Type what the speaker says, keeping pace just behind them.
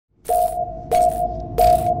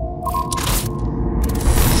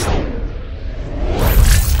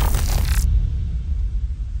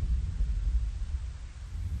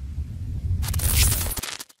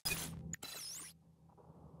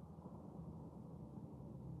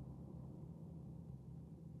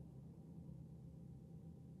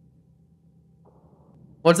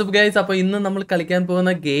WhatsApp guys, അപ്പോൾ ഇന്ന് നമ്മൾ കളിക്കാൻ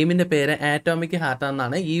പോകുന്ന ഗെയിമിൻ്റെ പേര് ആറ്റോമിക് ഹാർട്ട്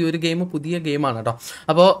എന്നാണ്. ഈ ഒരു ഗെയിം പുതിയ ഗെയിമാണ് കേട്ടോ.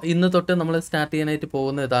 അപ്പോൾ ഇന്ന് തൊട്ട് നമ്മൾ സ്റ്റാർട്ട് ചെയ്യാനായിട്ട്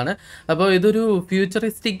പോകുന്ന ഇതാണ്. അപ്പോൾ ഇതൊരു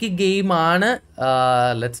ഫ്യൂച്ചറിസ്റ്റിക് ഗെയിമാണ്.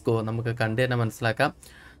 ലെറ്റ്സ് ഗോ, നമുക്ക് കണ്ടു തന്നെ മനസ്സിലാക്കാം.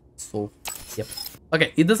 സോ ഓക്കെ,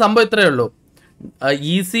 ഇത് സംഭവം ഇത്രയേ ഉള്ളൂ.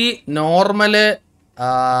 Easy, normal,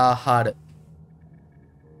 hard.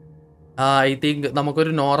 I think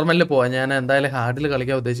നമുക്കൊരു നോർമലിൽ പോവാം. ഞാൻ എന്തായാലും ഹാർഡിൽ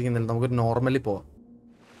കളിക്കാൻ ഉദ്ദേശിക്കുന്നില്ല, നമുക്കൊരു നോർമലിൽ പോവാം.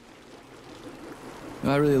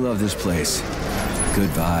 I really love this place.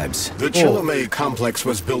 Good vibes. The Chilamay complex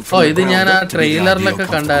was built from ഇത് ഞാൻ ആ ട്രെയിലറിലൊക്കെ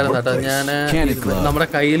കണ്ടായിരുന്നു കേട്ടോ. ഞാൻ നമ്മുടെ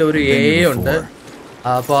കയ്യിൽ ഒരു എ ഉണ്ട്,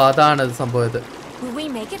 അപ്പോൾ അതാണ് ഇത് സംഭവം.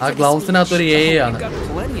 ആ ഗ്ലൗസിനകത്തൊരു എ ആണ്.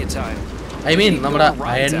 ഐ മീൻ നമ്മുടെ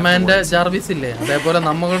അയൺമാൻ്റെ ജാർവിസ് ഇല്ലേ, അതേപോലെ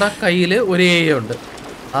നമ്മുടെ കയ്യിൽ ഒരു എ ഉണ്ട്.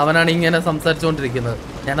 അവനാണ് ഇങ്ങനെ സംസാരിച്ചുകൊണ്ടിരിക്കുന്നത്.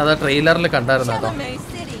 ഞാനത് ട്രെയിലറിൽ കണ്ടായിരുന്നു കേട്ടോ.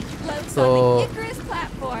 So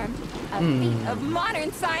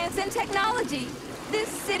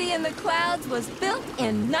This city in the clouds was built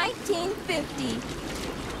in 1950.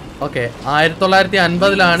 Okay,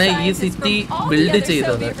 1950-ലാണ് ഈ സിറ്റി ബിൽഡ്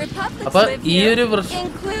ചെയ്തത്. അപ്പോൾ ഈ ഒരു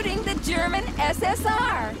including the German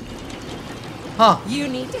SSR. You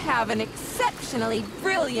need to have an exceptionally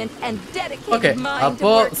brilliant and dedicated mind.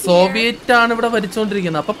 അപ്പോൾ സോവിയറ്റ് ആണ് ഇവിടെ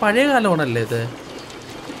ഭരിച്ചുകൊണ്ടിരിക്കുന്നത്. അപ്പോൾ പഴയ കാലമാണല്ലേ ഇത്.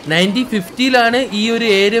 1950-ലാണ് ഈ ഒരു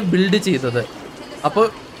ഏരിയ ബിൽഡ് ചെയ്തത്. അപ്പോൾ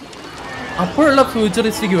അപ്പോഴുള്ള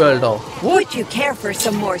ഫ്യൂച്ചറിസ്റ്റിക് വേൾഡോ?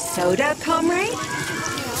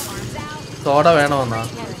 സോഡ വേണമെന്നാ?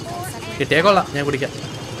 കിട്ടിയേക്കൊള്ളാം, ഞാൻ കുടിക്കാം.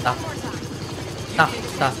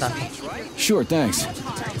 Sure, thanks.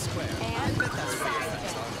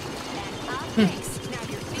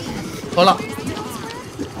 കൊള്ളാം.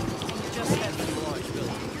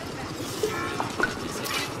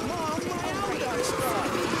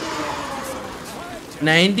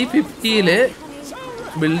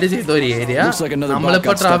 ബിൽഡ് ചെയ്ത ഒരു ഏരിയ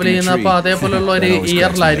നമ്മളിപ്പോ ട്രാവൽ ചെയ്യുന്നപ്പോ അതേപോലെയുള്ള ഒരു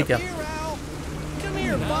ഇയറിലായിരിക്കാം.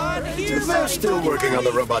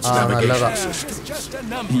 നല്ലതാ.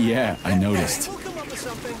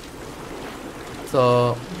 സോ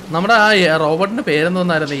നമ്മുടെ ആ റോബോട്ടിന്റെ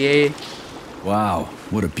പേരെന്തോന്നായിരുന്നു?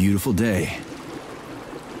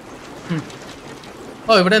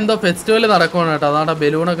 ഇവിടെ എന്തോ ഫെസ്റ്റിവൽ നടക്കുവാണ് കേട്ടോ. അതാണ്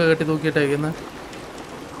ബലൂണൊക്കെ കെട്ടി തൂക്കിയിട്ടേക്കുന്നത്.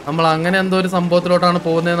 നമ്മൾ അങ്ങനെ എന്തോ ഒരു സംഭവത്തിലോട്ടാണ്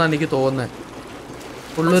പോകുന്നതെന്നാണ് എനിക്ക് തോന്നുന്നത്.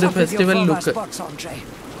 ഫുള്ളൊരു festival look.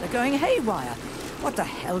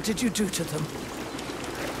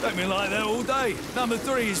 Let me lie there all day. Number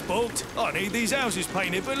 3 is booked. I need these houses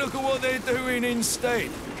painted, but look at what they're doing instead.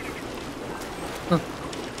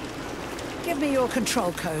 Give me your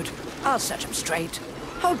control code. I'll set them straight.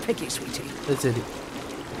 Hold piggy, sweetie. That's it.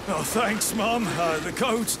 Oh, thanks, Mum. The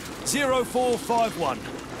code's 0451.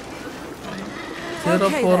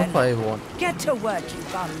 0451. Get to work, you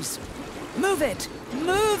bums. Move it.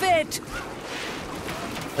 Move it.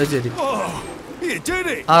 That's it. Oh, you did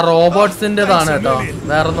it. ആ റോബോട്ട്സിന്റേതാണ് കേട്ടോ,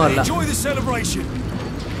 വേറൊന്നുമല്ല. Enjoy the celebration.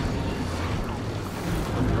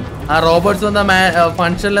 ആ robots വന്ന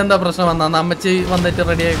ഫംഗ്ഷനിൽ എന്താ പ്രശ്നം വന്ന അമ്മച്ചി വന്നിട്ട്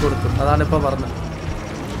റെഡിയാക്കി കൊടുത്തു. അതാണ് ഇപ്പൊ പറഞ്ഞത്.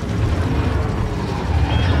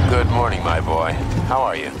 Good morning, my boy. How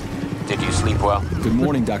are you? Did you sleep well? Good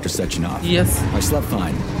morning, Dr. Sechenov. Yes. I slept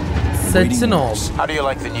fine. Sechenov. How do you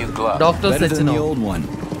like the new glove? Dr. Better than the Sechenov. old one.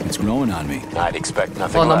 It's growing on me. I'd expect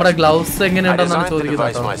nothing less. നമ്മുടെ gloves I എങ്ങനെയുണ്ടെന്നാണ് designed the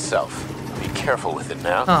device ചോദിക്കുന്നത്. myself. Be careful with it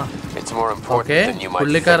now. It's more important than you might think.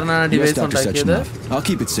 പുള്ളിക്കാരനാണ് Yes, device Dr. ഉണ്ടാക്കിയത്. Sechenov. I'll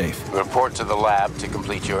keep it safe. Report to the lab to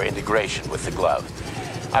complete your integration with the glove.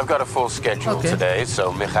 I've got a full schedule today, so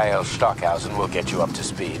Mikhail Stockhausen will get you up to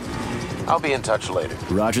speed. I'll be in touch later.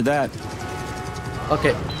 Roger that.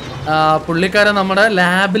 Okay, പുള്ളിക്കാരൻ നമ്മുടെ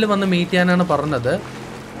ലാബിൽ വന്ന് meet ചെയ്യാനാണ് പറഞ്ഞത്.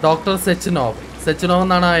 Doctor സെച്ചിനോവ്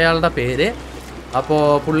എന്നാണ് അയാളുടെ പേര്. അപ്പോൾ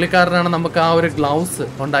പുള്ളിക്കാരനാണ് നമുക്ക് ആ ഒരു ഗ്ലൗസ്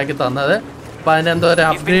ഉണ്ടാക്കി തന്നത്. അപ്പോൾ അതിൻ്റെ എന്തോ ഒരു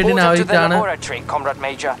അപ്ഗ്രേഡിന് ആവശ്യമാണ്.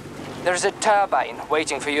 There is a turbine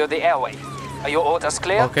waiting for you at the airway. Are your orders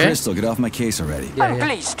clear? Okay. Crystal, get off my case already. I'm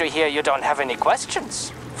pleased to hear you don't have any questions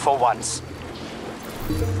for once.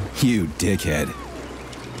 You dickhead.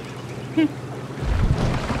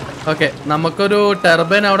 Okay, നമുക്കൊരു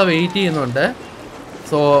turbine അവിടെ wait ചെയ്യുന്നുണ്ട്.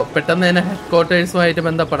 So പെട്ടെന്ന് തന്നെ head ക്വാർട്ടേഴ്സുമായിട്ട്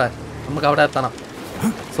ബന്ധപ്പെടാൻ നമുക്ക് അവിടെ എത്തണം.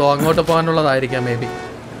 So അങ്ങോട്ട് പോകാനുള്ളതായിരിക്കാം മേ ബി.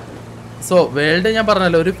 സോ വേൾഡ് ഞാൻ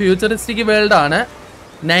പറഞ്ഞല്ലോ, ഒരു ഫ്യൂച്ചറിസ്റ്റിക് വേൾഡാണ്.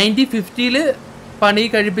 1950-ൽ പണി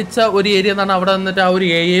കഴിപ്പിച്ച ഒരു ഏരിയ എന്നാണ് അവിടെ വന്നിട്ട് ആ ഒരു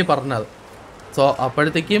AI പറഞ്ഞത്. സോ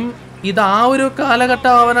അപ്പോഴത്തേക്കും ഇത് ആ ഒരു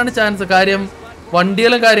കാലഘട്ടം ആവാനാണ് ചാൻസ്. കാര്യം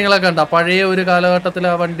വണ്ടികളും കാര്യങ്ങളൊക്കെ ഉണ്ടോ, പഴയ ഒരു കാലഘട്ടത്തിൽ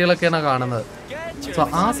ആ വണ്ടികളൊക്കെയാണ് കാണുന്നത്. സോ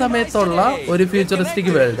ആ സമയത്തുള്ള ഒരു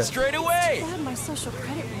ഫ്യൂച്ചറിസ്റ്റിക് വേൾഡ്.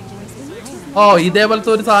 ഓ,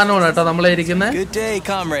 ഇതേപോലത്തെ ഒരു സാധനമാണ് കേട്ടോ നമ്മളെ ഇരിക്കുന്നത്. Good day,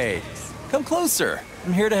 comrade. Come closer.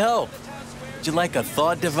 I'm here to help. Would you like a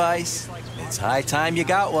thought device? It's high time you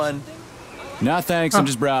got one. Nah, thanks. I'm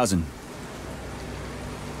just browsing.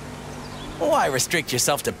 Why restrict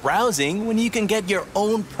yourself to browsing when you can get your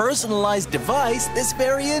own personalized device this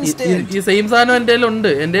very instant? ഈ same സാധനം എൻ്റെ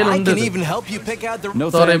ഉണ്ട്. I can even help you pick out the... No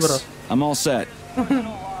Sorry, thanks. bro. I'm all set.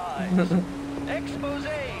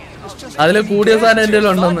 അതില് കൂടിയ സാധനം എൻ്റെ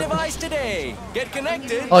ഉണ്ടെന്ന്. device today. Get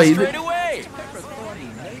connected ഇത് straight away.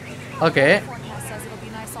 ഓക്കെ,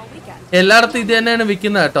 എല്ലായിടത്തും ഇത് തന്നെയാണ്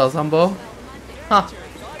വിൽക്കുന്നത് കേട്ടോ സംഭവം.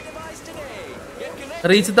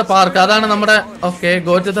 റീച്ച് ദ പാർക്ക്, അതാണ് നമ്മുടെ. Okay,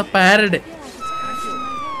 go to the പാരഡ്.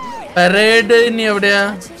 Parade ഇനി എവിടെയാ?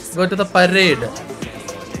 Go to the parade.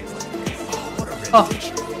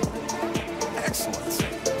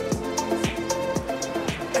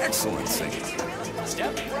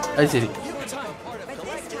 അത് ശരി.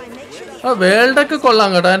 വേൾഡ് ഒക്കെ കൊള്ളാം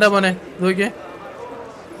കേട്ടോ എൻ്റെ മോനെ. നോക്കിയേ,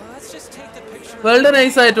 വേൾഡ്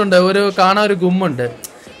നൈസ് ആയിട്ടുണ്ട്. ഒരു കാണാൻ ഒരു ഗുമ്മുണ്ട്.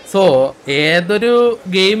 സോ ഏതൊരു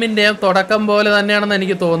ഗെയിമിന്റെയും തുടക്കം പോലെ തന്നെയാണെന്ന്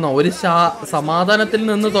എനിക്ക് തോന്നുന്നു. ഒരു സമാധാനത്തിൽ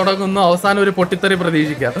നിന്ന് തുടങ്ങുന്നു, അവസാനം ഒരു പൊട്ടിത്തെറി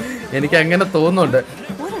പ്രതീക്ഷിക്കാം. എനിക്ക് അങ്ങനെ തോന്നുന്നുണ്ട്.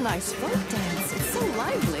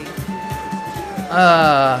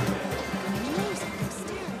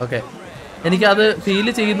 ഓക്കെ, എനിക്കത് ഫീൽ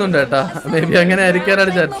ചെയ്യുന്നുണ്ട് കേട്ടാ. മേ ബി അങ്ങനെ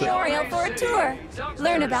ആയിരിക്കാനാണ് chance.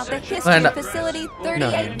 Learn about the history of Facility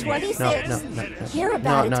 3826. Hear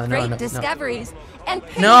about its great discoveries and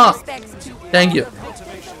pay respects to... Thank you.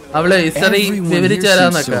 അവള് ഹിസ്റ്ററി വിവരിച്ചു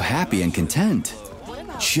തരാന്നൊക്കെ. So happy and content.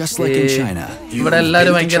 Just like in China. ഇവിടെ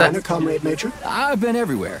എല്ലാരും ഭയങ്കര... I've been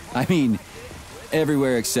everywhere. I mean,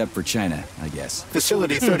 everywhere except for China, I guess.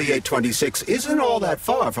 Facility 3826 isn't all that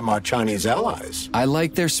far from our Chinese allies. I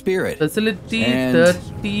like their spirit. Facility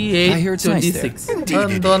 3826.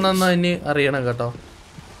 എന്തോന്നാ ഇനി അറിയണം കേട്ടോ.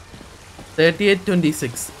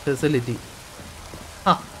 3826 facility.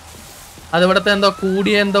 അതിവിടുത്തെ എന്തോ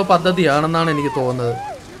കൂടിയ എന്തോ പദ്ധതിയാണെന്നാണ് എനിക്ക് തോന്നുന്നത്.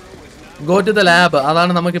 ഗോ ടു ദ ലാബ്,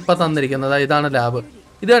 അതാണ് നമുക്കിപ്പോൾ തന്നിരിക്കുന്നത്. ഇതാണ് ലാബ്.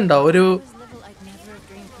 ഇത് കണ്ടോ, ഒരു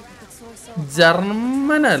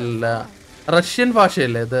ജർമ്മൻ അല്ല, റഷ്യൻ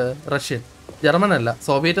ഭാഷയല്ലേ ഇത്? റഷ്യൻ, ജർമ്മൻ അല്ല.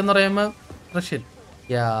 സോവിയറ്റ് എന്ന് പറയുമ്പോൾ റഷ്യൻ.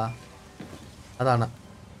 യാ, അതാണ്.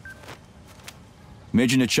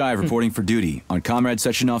 Major Nechayev reporting for duty on Comrade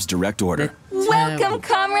Sechenov's direct order. Welcome,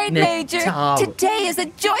 Comrade Major. Today is a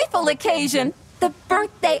joyful occasion. The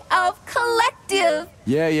birthday of Collective.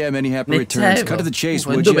 Yeah, many happy returns. Cut to the chase,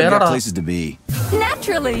 would you? I've got places to be.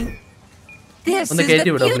 Naturally. This is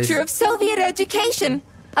the future of Soviet education.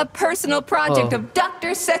 A personal project of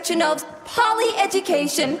Dr. Sechenov's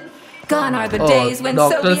poly-education. Gone are the days when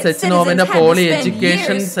Soviet citizens had to spend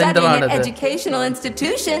years studying at educational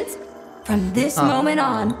institutions. From this moment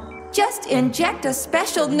on, just inject a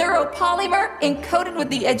special neuropolymer encoded with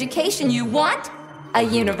the education you want, a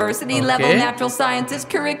university-level natural sciences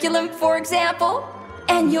curriculum, for example,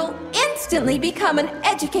 and you'll instantly become an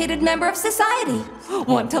educated member of society.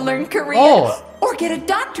 Want to learn Korean? Or get a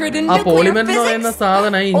doctorate in nuclear physics? Or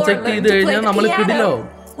learn to play the piano?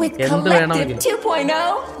 With Collective 2.0,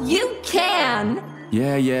 you can!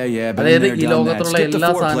 Yeah. But skip the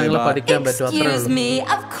foreplay, Bob. Excuse me,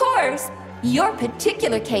 of course. Your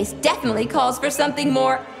particular case definitely calls for something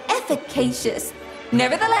more efficacious.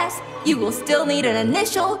 Nevertheless, you will still need an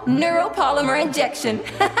initial neuropolymer injection.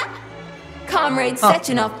 Comrade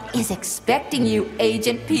Sechenov is expecting you,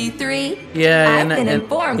 Agent P3. Yeah, I've been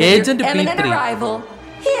informed of your imminent arrival.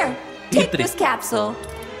 Here, take this capsule.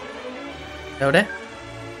 എവിടെ?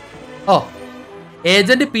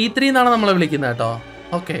 Agent P3 എന്നാണ് നമ്മളെ വിളിക്കുന്നത് കേട്ടോ.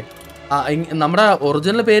 Okay, നമ്മുടെ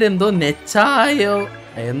original പേര് എന്തോ നെച്ചായോ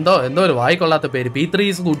എന്തോ ഒരു വായിക്കൊള്ളാത്ത പേര്. P3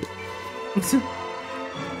 is good.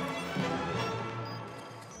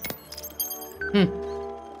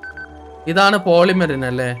 ഇതാണ്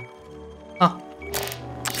പോളിമറിനല്ലേ?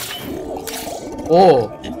 ഓ,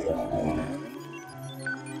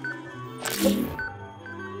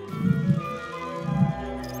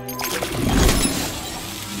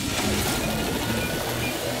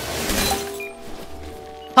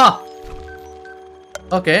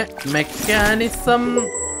 okay, mechanism.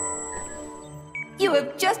 You have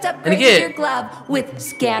just upgraded your glove with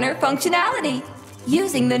scanner functionality.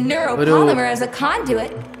 Using the neuropolymer as a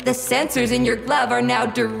conduit, the sensors in your glove are now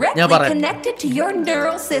directly connected to your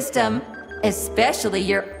neural system, especially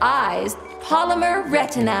your eyes' polymer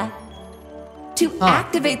retina. To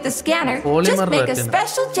activate the scanner, just make a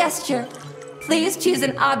special gesture. Please choose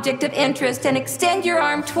an object of interest and extend your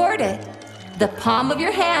arm toward it. The palm of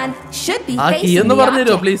your hand should be facing the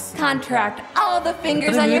object. Contract all the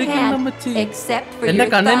fingers on your hand, except for your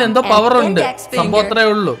thumb and index finger.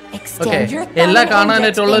 Extend your thumb and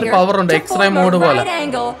index finger to form a right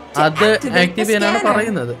angle to activate the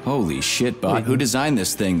scanner. Holy shit, bot. Who designed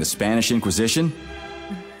this thing? The Spanish Inquisition?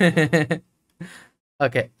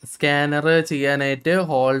 Okay, scanner ചെയ്യാനായിട്ട്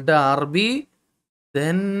hold RB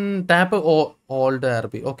then tap old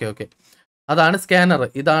RB. Okay അതാണ് scanner.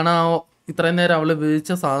 ഇതാണ് ഇത്രയും നേരം അവൾ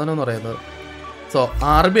ഉപയോഗിച്ച സാധനം എന്ന് പറയുന്നത്. സോ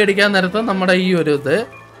RB അടിക്കാൻ നേരത്ത് നമ്മുടെ ഈ ഒരു ഇത്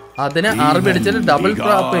അതിനെ RB അടിച്ചിട്ട് ഡബിൾ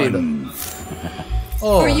ട്രാപ്പ് ചെയ്ത്.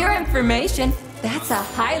 For your information, that's a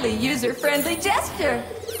highly user-friendly gesture.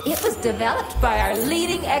 It was developed by our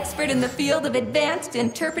leading expert in the field of advanced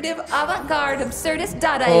interpretive avant-garde absurdist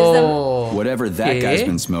Dadaism. Whatever that guy's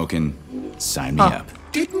been smoking, sign me up.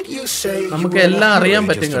 Didn't you say നമുക്ക് എല്ലാം അറിയാൻ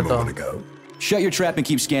പറ്റും കേട്ടോ. Shut your trap and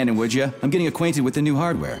keep scanning, would you? I'm getting acquainted with the new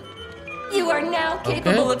hardware. You are now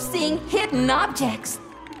capable of seeing hidden objects.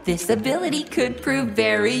 This ability could prove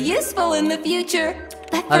very useful in the future.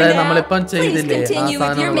 But for now, please continue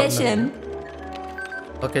with your mission.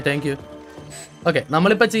 Okay, thank you. Okay,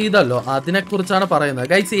 നമ്മളിപ്പോൾ ചെയ്തല്ലോ അതിനെക്കുറിച്ചാണ് പറയുന്നത്.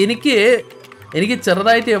 Guys എനിക്ക്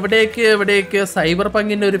ചെറുതായിട്ട് എവിടെയൊക്കെ cyber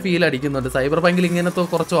പങ്കിൻ്റെ ഒരു feel അടിക്കുന്നുണ്ട്. Cyber പങ്കിൽ ഇങ്ങനത്തെ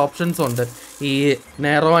കുറച്ച് ഓപ്ഷൻസ് ഉണ്ട്. ഈ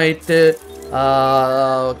നെറോ ആയിട്ട്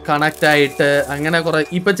കണക്റ്റ് ആയിട്ട് അങ്ങനെ കുറേ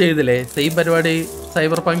ഇപ്പം ചെയ്തില്ലേ സെയിം പരിപാടി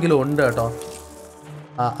സൈബർ പങ്കിലും ഉണ്ട് കേട്ടോ.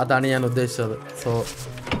 അതാണ് ഞാൻ ഉദ്ദേശിച്ചത്. സോ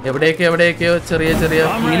എവിടെയൊക്കെയോ ചെറിയ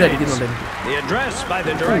ഫീൽ അടിക്കുന്നുണ്ട് എനിക്ക്. The address by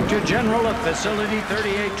the Director General of Facility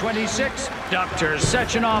 3826, Dr.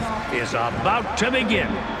 Sechenov, is about to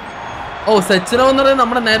begin. സെച്ചിനോ എന്ന് പറയുന്നത്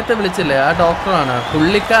നമ്മുടെ നേരത്തെ വിളിച്ചില്ലേ ആ ഡോക്ടറാണ്.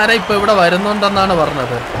 പുള്ളിക്കാരെ ഇപ്പൊ ഇവിടെ വരുന്നുണ്ടെന്നാണ്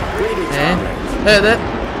പറഞ്ഞത്. ഏത്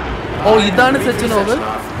ഇതാണ് സെച്ചിനോവ്.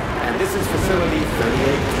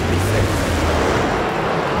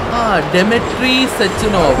 ഡെമിട്രി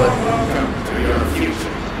സെച്ചിനോവ്.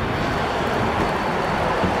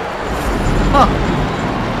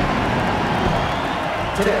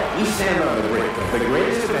 Today, we stand on the brink of the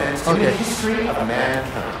greatest events in the history of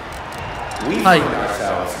mankind. We find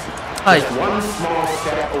ourselves just one small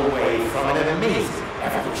step away from an amazing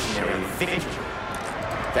evolutionary victory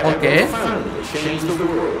that will profoundly change the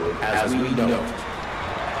world as we know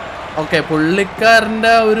it.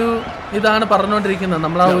 പുള്ളിക്കാരന്റെ ഒരു ഇതാണ് പറഞ്ഞുകൊണ്ടിരിക്കുന്നത്.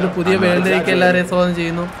 നമ്മൾ ആ ഒരു പുതിയ വേൾഡിലേക്ക് എല്ലാവരെയും സ്വാഗതം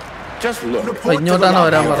ചെയ്യുന്നു. ഇങ്ങോട്ടാണ്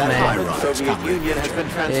വരാൻ പറഞ്ഞേ.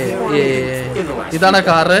 ഇതാണ്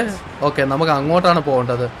കാറ്. ഓക്കെ, നമുക്ക് അങ്ങോട്ടാണ്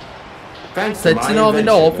പോകേണ്ടത്.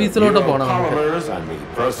 സെച്ചിനോവിന്റെ ഓഫീസിലോട്ട് പോകണം നമുക്ക്.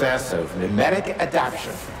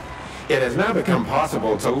 It has now become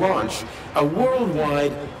possible to launch a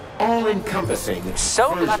worldwide, all-encompassing So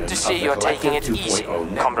glad to see you're taking it easy,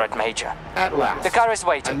 Comrade Major. At last, the car is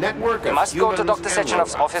waiting. You must go to Dr.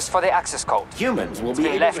 Sechenov's office for the access code. Humans will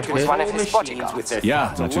be left with one of his bodyguards. Yeah,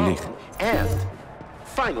 natürlich. And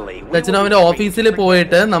finally, സെച്ചിനോവിന്റെ ഓഫീസിൽ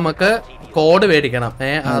പോയിട്ട് നമുക്ക് code മേടിക്കണം.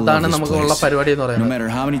 അതാണ് നമുക്കുള്ള പരിപാടി എന്ന് പറയുന്നത്. No matter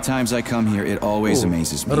how many times I come here, it always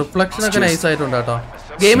amazes me. Reflection ഒക്കെ നൈസ് ആയിട്ടുണ്ട് കേട്ടോ.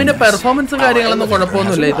 ഗെയിമിന്റെ പെർഫോമൻസും കാര്യങ്ങളൊന്നും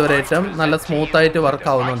കുഴപ്പമൊന്നുമില്ല. ഇതുവരെയായിട്ടും നല്ല സ്മൂത്ത് ആയിട്ട് വർക്ക്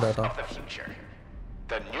ആവുന്നുണ്ട് കേട്ടോ.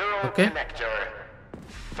 Okay,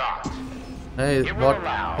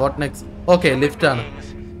 what next? Okay, lift ആണ്.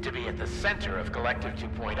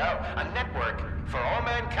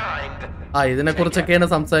 ഇതിനെ കുറിച്ചൊക്കെയാണ്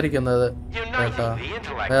സംസാരിക്കുന്നത് കേട്ടോ,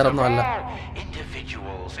 വേറൊന്നും അല്ല.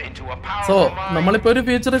 സോ നമ്മളിപ്പോ ഒരു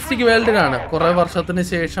ഫ്യൂച്ചറിസ്റ്റിക് വേൾഡിലാണ്, കുറെ വർഷത്തിന്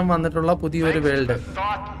ശേഷം വന്നിട്ടുള്ള പുതിയൊരു വേൾഡ്.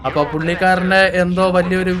 അപ്പൊ പുള്ളിക്കാരന്റെ എന്തോ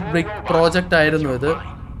വലിയൊരു ബിഗ് പ്രോജക്റ്റ് ആയിരുന്നു ഇത്.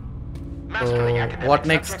 What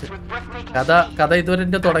next? കഥ ഇതുവരെ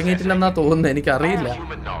തുടങ്ങിയിട്ടില്ലെന്നാ തോന്നുന്നത്. എനിക്കറിയില്ല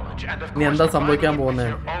ഇനി എന്താ സംഭവിക്കാൻ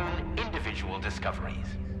പോകുന്നത്.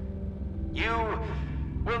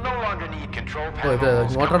 ഇത്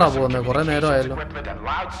ഇങ്ങോട്ടാ പോകുന്നത്? കുറെ നേരമായല്ലോ.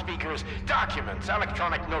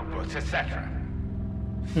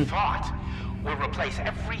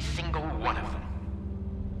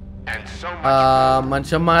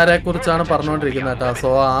 മനുഷ്യന്മാരെ കുറിച്ചാണ് പറഞ്ഞുകൊണ്ടിരിക്കുന്നത് കേട്ടോ. സോ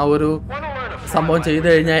ആ ഒരു സംഭവം ചെയ്തു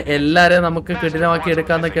കഴിഞ്ഞാൽ എല്ലാരെയും നമുക്ക് കഠിനമാക്കി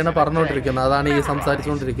എടുക്കാന്നൊക്കെയാണ് പറഞ്ഞുകൊണ്ടിരിക്കുന്നത്. അതാണ് ഈ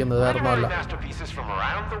സംസാരിച്ചുകൊണ്ടിരിക്കുന്നത്, വേറെ ഒന്നുമല്ല.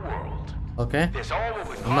 ഓക്കെ,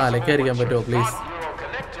 ഒന്ന് അലക്കായിരിക്കാൻ പറ്റുമോ പ്ലീസ്?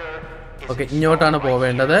 ഓക്കെ, ഇങ്ങോട്ടാണ്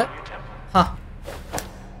പോവേണ്ടത്.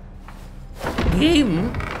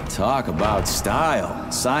 Talk about style.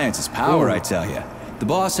 Science is power, I tell you. The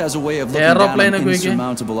boss has a way of looking down on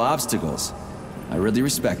insurmountable obstacles. I really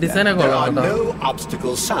respect that. There are no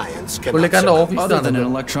obstacles science cannot other than an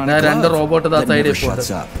electronic glove that never shuts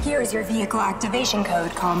up. Here is your vehicle activation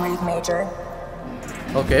code, Comrade Major.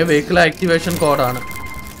 Okay, vehicle activation code ആണ്.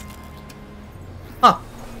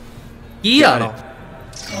 Key ആണോ?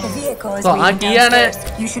 The vehicle is waiting downstairs.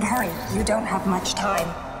 You should hurry. You don't have much time.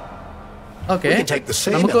 Okay,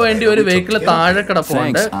 നമുക്ക് വേണ്ടി ഒരു vehicle താഴെ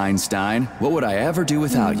കിടപ്പുണ്ട്. Thanks, Einstein. What would I ever do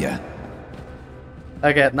without you?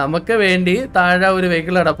 Okay, നമുക്ക് വേണ്ടി താഴെ ഒരു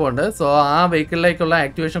വെഹിക്കിൾ കിടപ്പുണ്ട്. സോ ആ വെഹിക്കിളിലേക്കുള്ള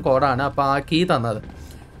ആക്ടിവേഷൻ കോഡാണ്. അപ്പോൾ ആ കീ തന്നത്.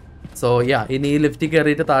 സോ ഇനി ഈ ലിഫ്റ്റിൽ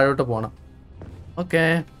കയറിയിട്ട് താഴോട്ട് പോകണം. ഓക്കെ,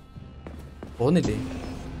 പോകുന്നില്ലേ?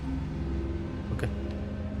 ഓക്കെ,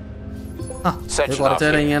 കുറച്ചു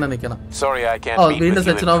നേരം ഇങ്ങനെ നിൽക്കണം. വീണ്ടും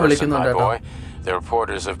സെച്ചിനോ വിളിക്കുന്നുണ്ട് കേട്ടോ. The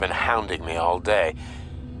reporters have been hounding me all day.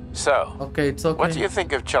 So, okay, it's okay. What do you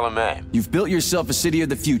think of Chalamet? You've built yourself a city of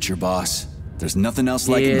the future, boss. There's nothing else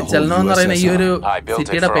like it in the whole USSR. I built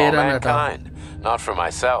it for all mankind, not for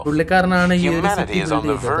myself. Humanity is on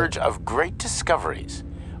the verge of great discoveries.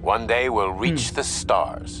 One day we'll reach the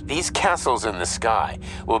stars. These castles in the sky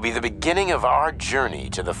will be the beginning of our journey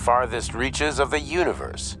to the farthest reaches of the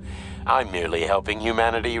universe. I'm merely helping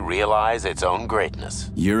humanity realize its own greatness.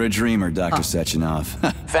 You're a dreamer, Dr. Sechenov.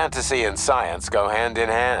 Fantasy and science go hand in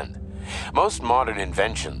hand. Most modern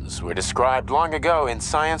inventions were described long ago in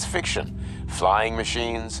science fiction. Flying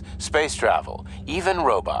machines, space travel, even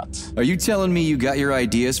robots. Are you telling me you got your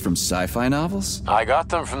ideas from sci-fi novels? I got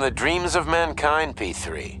them from the dreams of mankind,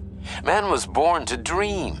 P3. Man was born to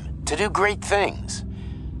dream, to do great things.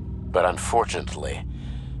 But unfortunately,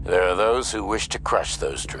 there are those who wish to crush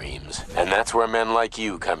those dreams. And that's where men like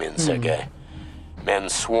you come in, Sergei. Men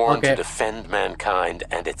sworn to defend mankind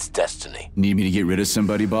and its destiny. Need me to get rid of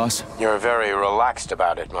somebody, boss? You're very relaxed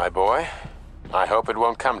about it, my boy. I hope it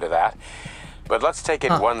won't come to that. But let's take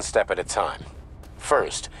it one step at a time.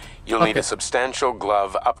 First, you'll need a substantial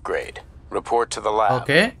glove upgrade. Report to the lab.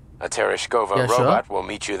 A Tereshkova robot will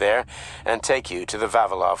meet you there and take you to the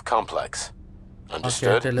Vavilov complex.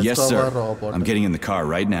 Understood? Yes, sir. I'm getting in the car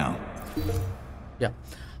right now. Yeah.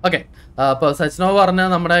 Okay. അപ്പോൾ സച്ചിനോവ് പറഞ്ഞാൽ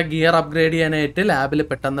നമ്മുടെ gear upgrade ചെയ്യാനായിട്ട് ലാബിൽ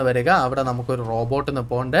പെട്ടെന്ന് വരിക. അവിടെ നമുക്കൊരു robot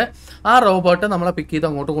നിൽപ്പുണ്ട്. ആ റോബോട്ട് നമ്മളെ പിക്ക് ചെയ്ത്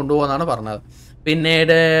അങ്ങോട്ട് കൊണ്ടുപോകാനാണ് പറഞ്ഞത്.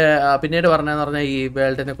 പിന്നീട് പറഞ്ഞതെന്ന് പറഞ്ഞാൽ ഈ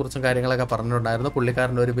വേൾഡിനെ കുറിച്ചും കാര്യങ്ങളൊക്കെ പറഞ്ഞിട്ടുണ്ടായിരുന്നു.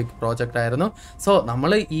 പുള്ളിക്കാരൻ്റെ ഒരു ബിഗ് പ്രോജക്റ്റ് ആയിരുന്നു. സോ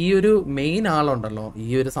നമ്മൾ ഈ ഒരു മെയിൻ ആളുണ്ടല്ലോ, ഈ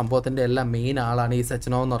ഒരു സംഭവത്തിൻ്റെ എല്ലാം മെയിൻ ആളാണ് ഈ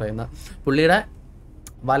സച്ചിനോവ് എന്ന് പറയുന്നത്. പുള്ളിയുടെ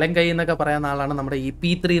വലം കൈ എന്നൊക്കെ പറയുന്ന ആളാണ് നമ്മുടെ ഈ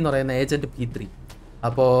P3 എന്ന് പറയുന്ന ഏജൻറ്റ് P3.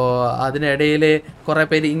 അപ്പോൾ അതിനിടയിൽ കുറേ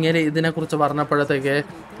പേര് ഇങ്ങനെ ഇതിനെക്കുറിച്ച് പറഞ്ഞപ്പോഴത്തേക്ക്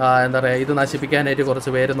എന്താ പറയുക, ഇത് നശിപ്പിക്കാനായിട്ട്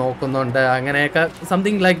കുറച്ച് പേര് നോക്കുന്നുണ്ട്, അങ്ങനെയൊക്കെ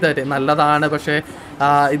സംതിങ് ലൈക്ക് ദാറ്റ്. നല്ലതാണ്, പക്ഷേ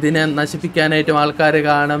ഇതിനെ നശിപ്പിക്കാനായിട്ടും ആൾക്കാർ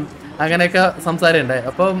കാണും, അങ്ങനെയൊക്കെ സംസാരമുണ്ടായി.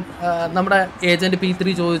 അപ്പം നമ്മുടെ ഏജൻറ്റ്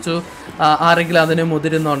P3 ചോദിച്ചു ആരെങ്കിലും അതിന്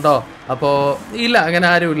മുതിരുന്നുണ്ടോ. അപ്പോൾ ഇല്ല, അങ്ങനെ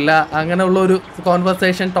ആരും ഇല്ല. അങ്ങനെയുള്ളൊരു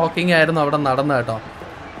കോൺവെർസേഷൻ ടോക്കിംഗ് ആയിരുന്നു അവിടെ നടന്നത് കേട്ടോ.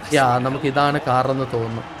 നമുക്ക് ഇതാണ് കാറെന്ന്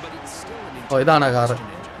തോന്നുന്നു. ഇതാണ് car.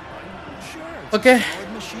 Okay,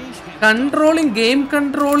 controlling, game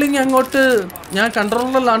controlling അങ്ങോട്ട് ഞാൻ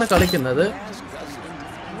കൺട്രോളറിലാണ് കളിക്കുന്നത്.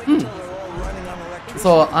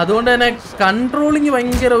 സോ അതുകൊണ്ട് തന്നെ കൺട്രോളിങ്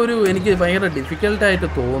എനിക്ക് ഭയങ്കര ഡിഫിക്കൽട്ടായിട്ട്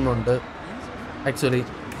തോന്നുന്നുണ്ട് actually.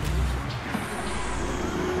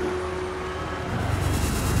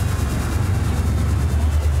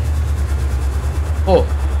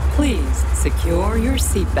 Please secure your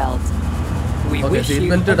seatbelt. We wish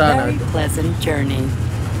you a very pleasant journey.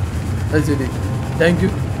 Thank you.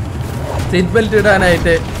 Seatbelt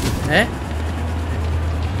ഇടാനായിട്ട്.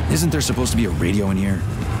 Isn't there supposed to be a radio in here?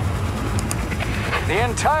 The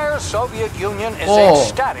entire Soviet Union is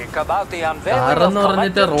ecstatic about the unveiling of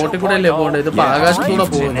collective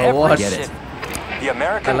The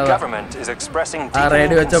American government is expressing deep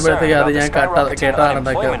concern about the skyrocketing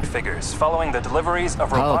unemployment figures following the deliveries of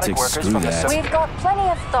robotic workers from the We've got plenty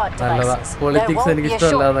of thought devices. There won't be a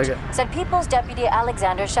shortage, said People's Deputy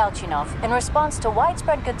Alexander Shalchinov in response to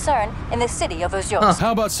widespread concern in the city of Uzyorsk.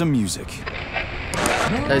 How about some music?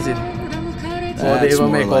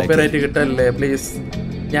 ദൈവമേ, copyright കിട്ടല്ലേ please.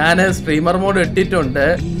 ഞാൻ streamer mode ഇട്ടിട്ടുണ്ട്,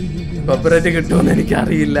 copyright കിട്ടുമെന്ന്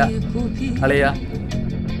എനിക്കറിയില്ല അളിയ.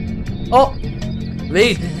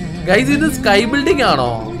 Wait guys, ഇത് sky building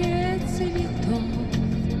ആണോ?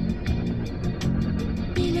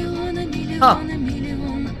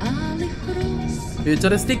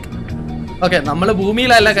 Futuristic. Okay, നമ്മള്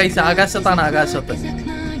ഭൂമിയിലല്ല guys, ആകാശത്താണ്. ആകാശത്ത്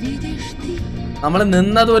നമ്മൾ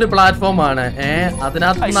നിന്നത് ഒരു പ്ലാറ്റ്ഫോം ആണ്.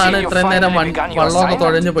 അതിനകത്ത് നിന്നാണ് ഇത്രയും നേരം വള്ളമൊക്കെ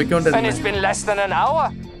തുഴഞ്ഞു പോയിക്കൊണ്ടിരുന്നത്.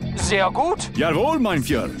 Sehr gut. Jawohl, mein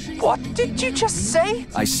Führer. What did you just say?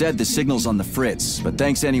 I said the signal's on the fritz, but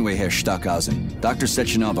thanks anyway, Herr Stockhausen. Dr.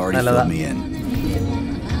 Sechenov already filled me in.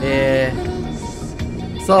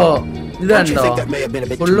 So, ഇതുണ്ടോ,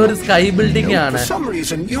 ഫുള്ളൊരു സ്കൈ ബിൽഡിംഗ് ആണ്.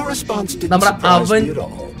 നമ്മുടെ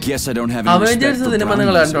Avengers cinema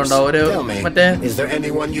നിങ്ങൾ കണ്ടുണ്ടോ? ഒരു മറ്റേ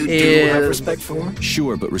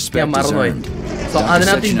മറന്നുപോയി. So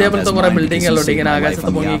അതിനകത്ത് ഇതേപോലത്തെ കുറെ ബിൽഡിങ്ങുകളുണ്ട് ഇങ്ങനെ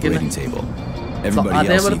ആകാശത്ത് പൊങ്ങിയിരിക്കുന്നത്.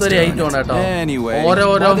 അതേപോലത്തെ ഒരു ഐറ്റം ആണ് കേട്ടോ.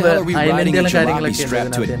 ഓരോരോ ഐലൻഡുകളും കാര്യങ്ങളൊക്കെ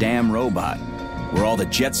Were all the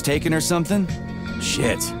jets taken or something?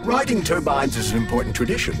 Shit. Riding turbines is an important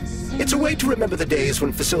tradition. It's a way to remember the days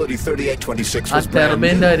when Facility 3826 was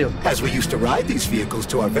brand new, as we used to ride these vehicles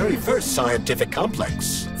to our very first scientific complex.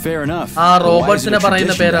 Fair enough. But why is it a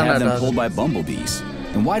tradition to have them pulled by bumblebees?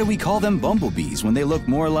 And why do we call them bumblebees when they look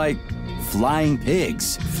more like flying pigs?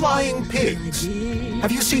 Flying pigs?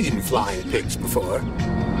 Have you seen flying pigs before?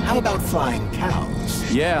 How about flying cows?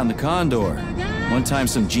 Yeah, on the Condor. One time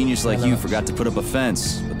some genius like you forgot to put up a fence,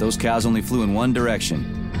 but those cows only flew in one direction.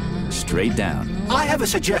 Straight down. I have a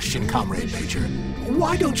suggestion, Comrade Major.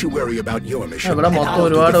 Why don't you worry about your mission? Shut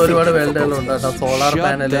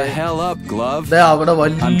the hell up, Glove.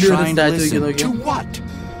 I'm trying to listen. To what?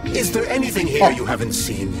 Is there anything here you haven't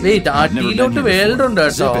seen? Wait, I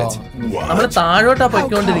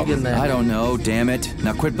don't know, damn it.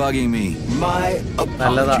 Now quit bugging me. My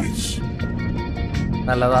apologies.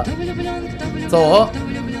 So,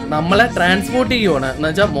 നമ്മളെ transport ചെയ്യുവാണ് എന്ന്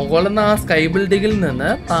വെച്ചാൽ മുകളിൽ നിന്ന് ആ sky ബിൽഡിങ്ങിൽ നിന്ന്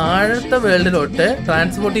താഴത്തെ വേൾഡിലോട്ട്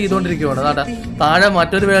ട്രാൻസ്പോർട്ട് ചെയ്തുകൊണ്ടിരിക്കുവാണ്. അതാ താഴെ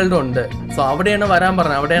മറ്റൊരു വേൾഡ് ഉണ്ട്. സോ അവിടെയാണ് വരാൻ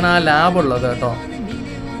പറഞ്ഞത്. അവിടെയാണ് ആ ലാബ് ഉള്ളത് കേട്ടോ.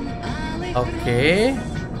 ഓക്കേ,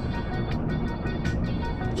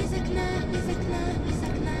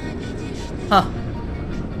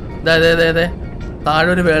 അതെ താഴെ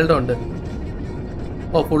ഒരു വേൾഡ് ഉണ്ട്.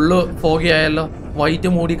 ഓ, ഫുള്ള് ഫോഗി ആയല്ലോ. വൈറ്റ്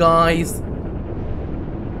മൂടി ഗായ്സ്.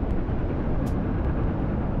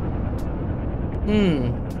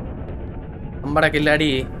 നമ്മുടെ കില്ലാടി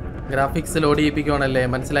ഗ്രാഫിക്സ് ലോഡ് ചെയ്യിപ്പിക്കുവാണല്ലേ.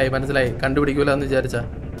 മനസ്സിലായി കണ്ടുപിടിക്കൂല എന്ന് വിചാരിച്ച.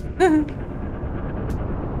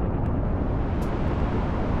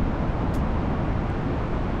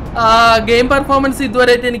 ഗെയിം പെർഫോമൻസ്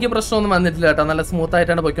ഇതുവരെയായിട്ട് എനിക്ക് പ്രശ്നമൊന്നും വന്നിട്ടില്ല കേട്ടോ. നല്ല സ്മൂത്ത്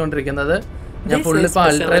ആയിട്ടാണ് പോയിക്കൊണ്ടിരിക്കുന്നത്. ഞാൻ ഫുള്ള് ഇപ്പൊ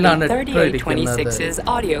അൾട്രയിലാണ്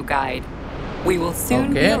We will soon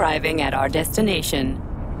be arriving at our destination.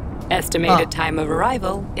 Estimated time of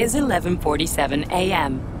arrival is 11:47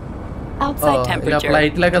 a.m. Outside temperature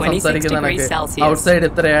 26 degrees Celsius. Outside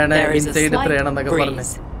എത്രയാണ്, There is a inside എത്രയാണെന്നൊക്കെ slight പറഞ്ഞു.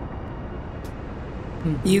 breeze.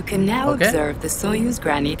 You can now observe the Soyuz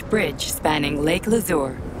granite bridge spanning Lake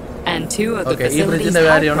Lazur and two of the facility's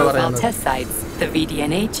high-profile test sites, the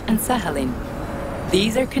VDNH and Sakhalin.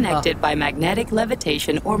 These are connected by magnetic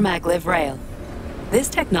levitation or maglev rail. This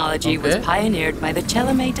technology was pioneered by the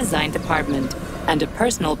Chelomey Design Department and a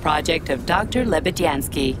personal project of Dr.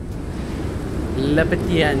 Lebedyansky.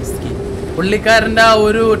 പുള്ളിക്കാരൻ്റെ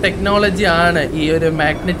ഒരു technology ആണ് ഈ ഒരു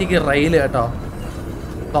magnetic rail കേട്ടോ.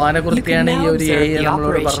 You can now observe the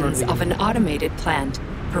operations of an automated plant,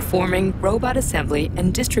 performing robot assembly and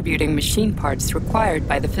distributing machine parts required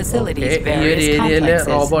by the facility's various complexes.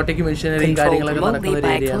 Controlled remotely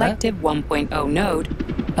by a collective 1.0 node,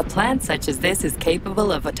 a plant such as this is capable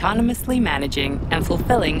of autonomously managing and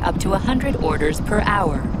fulfilling up to 100 orders per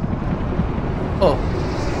hour.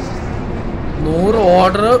 100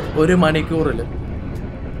 order ഒരു മണിക്കൂറിൽ.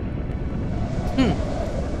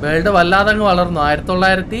 World വല്ലാതെ അങ്ങ് വളർന്നു.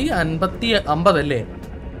 1950 അല്ലേ,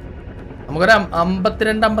 നമുക്കൊരു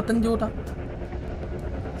 52-55 കൂട്ടാം.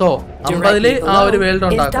 So 50-ല് ആ ഒരു വേൾഡ്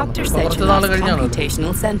ഉണ്ടാക്കും. കുറച്ച് നാൾ കഴിഞ്ഞാണ്.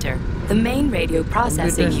 The main radio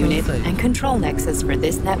processing unit and control nexus for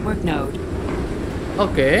this network node.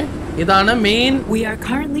 Okay, idana main. We are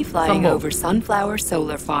currently flying over sunflower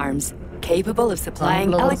solar farms, capable of supplying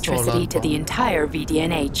electricity to the entire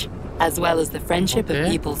VDNH, as well as the Friendship of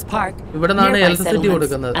People's Park, nearby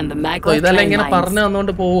settlements, and the maglev train lines.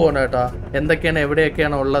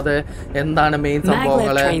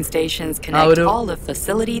 Maglev train stations connect all of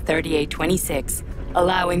Facility 3826,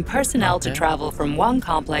 allowing personnel to travel from one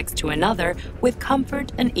complex to another with comfort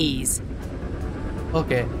and ease.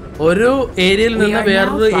 Okay. ഒരു ഏരിയയിൽ നിന്ന്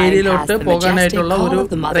വേറൊരു ഏരിയയിലോട്ട് പോകാനായിട്ടുള്ള ഒരു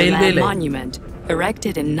railway monument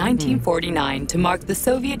erected in 1949 to mark the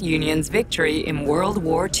Soviet Union's victory in World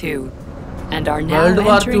War II, and are now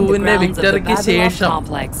entering the grounds of the Babylon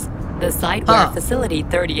complex, the site where Facility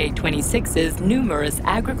 3826's numerous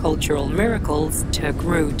agricultural miracles took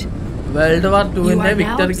root. World War II-ന്റെ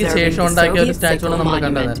വിക്ടറിക്ക് ശേഷം ഉണ്ടാക്കിയ ഒരു statue ആണ് നമ്മൾ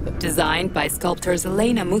കണ്ടത്. Designed by sculptors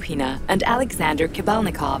Elena Muhina and Alexander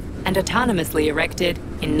Kibalnikov and autonomously erected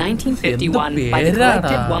in 1951 by the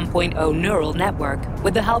collective 1.0 neural network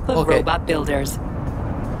with the help of robot builders.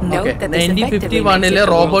 Note that this effectively makes it the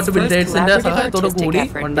world's first collaborative artistic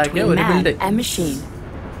effort between man and machine.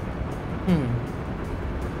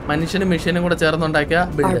 മനുഷ്യനും മെഷീനും കൂടെ ചേർന്നുണ്ടാക്കിയ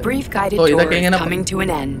Our brief guided tour is coming to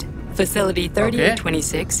an end. Facility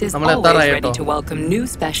 3826 is always ready to welcome new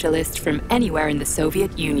specialists from anywhere in the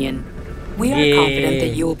Soviet Union. We are confident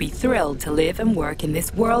that you will be thrilled to live and work in this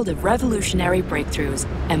world of revolutionary breakthroughs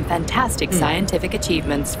and fantastic scientific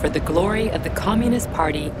achievements for the glory of the Communist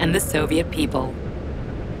Party and the Soviet people.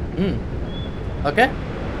 Okay.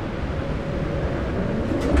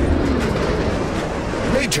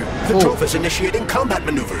 Major, the Trove is initiating combat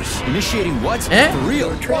maneuvers. Initiating what? For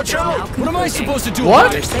real? Watch out! What am I supposed to do? What?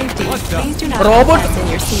 For safety, please do not Robot? fasten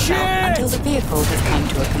your seatbelt until the vehicle has come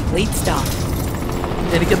to a complete stop.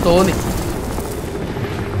 എനിക്ക് തോന്നി.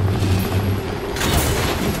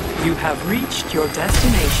 You have reached your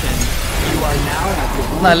destination. You are now at the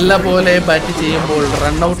നല്ല പോലെ bat ചെയ്യുമ്പോൾ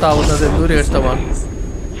run out ആവുന്നത് എന്തൊരു കഷ്ടമാണ്.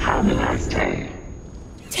 Have a nice day.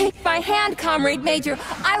 Take my hand, Comrade Major.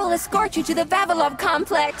 I will escort you to the Vavilov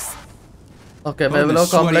complex. Okay, Vavilov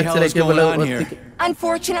complex.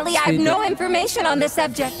 Unfortunately, I have no information on the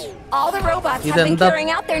subject. All the robots have been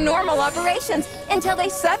carrying out their normal operations until they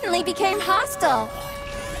suddenly became hostile.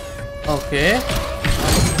 Okay.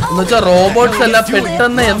 എന്നുവെച്ചാ robots എല്ലാം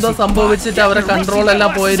പെട്ടെന്ന് എന്തോ സംഭവിച്ചിട്ട് അവരെ control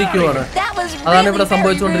എല്ലാം പോയിരിക്കുവാണ്. അതാണ് ഇവിടെ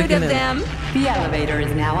സംഭവിച്ചുകൊണ്ടിരിക്കുന്നത്.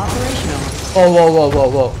 ഓ.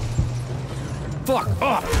 Fuck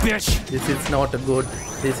off, bitch. This is not good.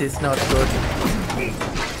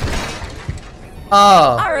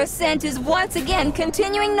 Our ascent is once again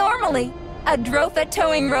continuing normally. A Drofa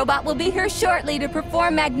towing robot will be here shortly to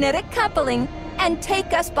perform magnetic coupling and take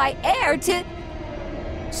us by air to...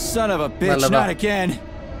 Son of a bitch, not again.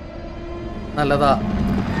 Nallada.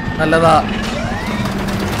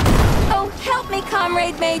 Oh, help me,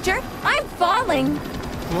 Comrade Major. I'm falling.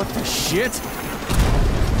 What the shit?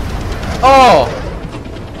 Oh!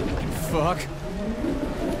 Fuck.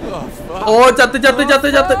 Oh, fuck. Oh, chatti.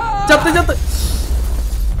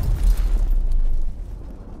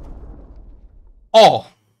 Oh.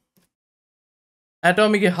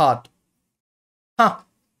 Atomic heart. Huh.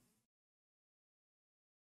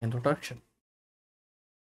 Introduction.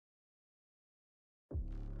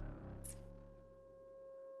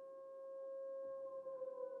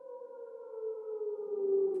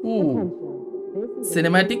 Ooh.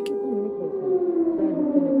 Cinematic.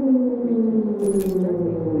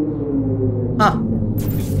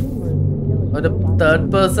 ഒരു third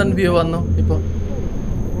person view വന്നു ഇപ്പൊ.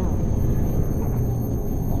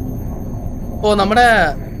 ഓ നമ്മുടെ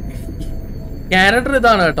character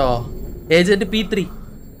ഇതാണ് കേട്ടോ, agent P3.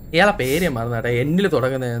 ഇയാളെ പേര് മറന്നു കേട്ടോ, എന്നിൽ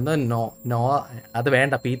തുടങ്ങുന്നത് എന്തോ നോ അത്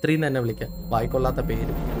വേണ്ട, P3 എന്ന് തന്നെ വിളിക്കാം, വായിക്കൊള്ളാത്ത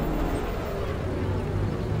പേര്.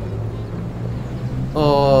 ഓ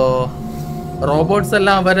റോബോട്ട്സ്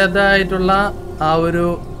എല്ലാം അവരുടേതായിട്ടുള്ള ആ ഒരു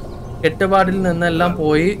കെട്ടുപാടിൽ നിന്നെല്ലാം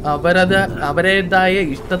പോയി അവരുടേതായ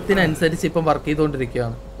ഇഷ്ടത്തിനനുസരിച്ച് ഇപ്പം വർക്ക്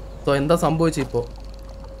ചെയ്തുകൊണ്ടിരിക്കുകയാണ്. സോ എന്താ സംഭവിച്ചു, ഇപ്പോൾ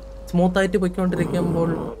സ്മൂത്തായിട്ട് പോയിക്കൊണ്ടിരിക്കുമ്പോൾ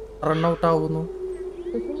റൺ ഔട്ട് ആവുന്നു.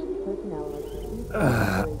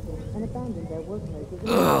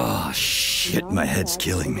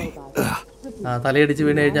 തലയടിച്ച്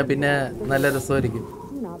വീണ് കഴിഞ്ഞാൽ പിന്നെ നല്ല രസമായിരിക്കും.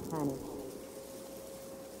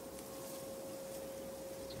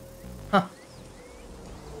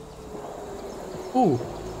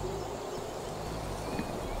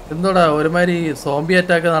 എന്തോടാ ഒരുമാതിരി സോംബി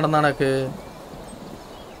അറ്റാക്ക് നടന്നാണക്ക്?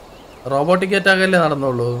 റോബോട്ടിക് അറ്റാക്ക് അല്ലേ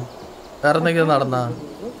നടന്നുള്ളൂ, വേറെ എന്തെങ്കിലും നടന്നാ?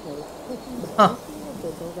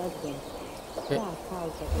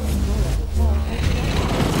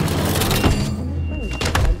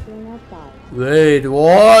 Wait,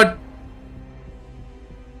 what?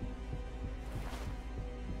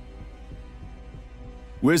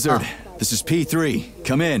 Wizard, this is P3.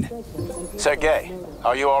 Come in. Sergey,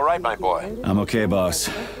 are you all right, my boy? I'm okay, boss.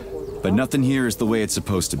 But nothing here is the way it's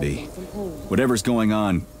supposed to be. Whatever's going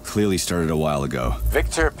on clearly started a while ago.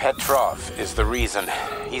 Viktor Petrov is the reason.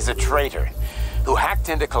 He's a traitor who hacked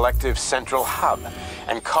into Collective's central hub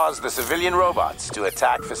and caused the civilian robots to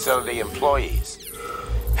attack facility employees.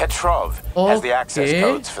 Petrov has the access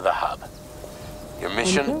codes for the hub. Your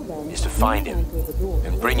mission is to find him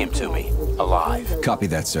and bring him to me alive. Copy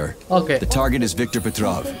that, sir. Okay. The target is Viktor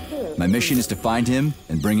Petrov. My mission is to find him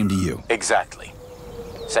and bring him to you. Exactly.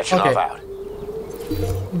 Sectionov out.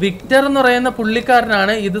 Victor എന്ന് പറയുന്ന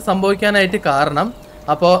പുള്ളിക്കാരനാണ് ഇത് സംഭവിക്കാനായിട്ട് കാരണം.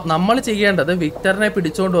 അപ്പോൾ നമ്മൾ ചെയ്യേണ്ടത് വിക്ടറിനെ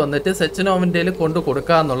പിടിച്ചുകൊണ്ട് വന്നിട്ട് സെച്ചനോവിൻ്റെ കൊണ്ട്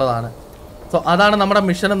കൊടുക്കുക എന്നുള്ളതാണ്. സോ അതാണ് നമ്മുടെ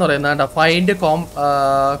മിഷൻ എന്ന് പറയുന്നത്. Find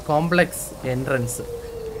complex entrance.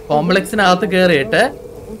 കോംപ്ലക്സിനകത്ത് കയറിയിട്ട്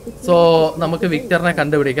സോ നമുക്ക് വിക്ടറിനെ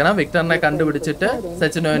കണ്ടുപിടിക്കണം. വിക്ടറിനെ കണ്ടുപിടിച്ചിട്ട്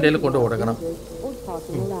സെച്ചനോവിൻ്റെ കൊണ്ട് കൊടുക്കണം.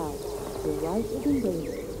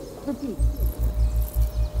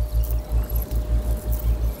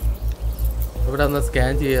 ഇവിടെ ഒന്ന്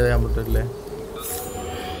സ്കാൻ ചെയ്യാൻ പറ്റില്ലേ?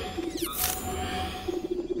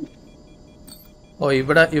 ഓ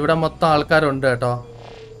ഇവിടെ മൊത്തം ആൾക്കാരുണ്ട് കേട്ടോ.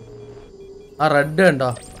 ആ റെഡ് ഉണ്ടോ?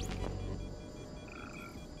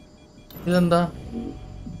 ഇതെന്താ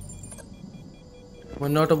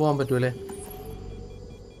മുന്നോട്ട് പോകാൻ പറ്റൂലേ?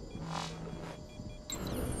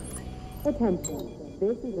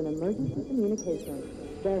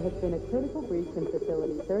 There has been a critical breach in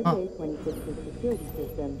Facility 3826's security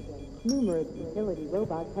system. Numerous facility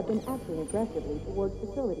robots have been acting aggressively towards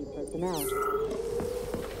facility personnel.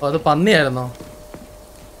 അത് പന്നിയായിരുന്നോ?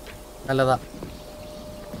 നല്ലതാ.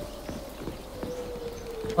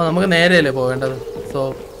 നമുക്ക് നേരെയല്ലേ പോവേണ്ടത്? സോ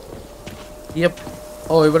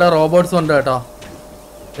ഓ ഇവിടെ റോബോട്ട്സ് ഉണ്ട് കേട്ടോ.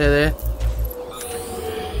 ഏതേ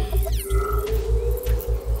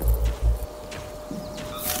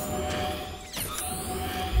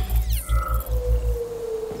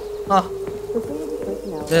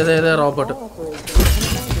റോബോട്ട്.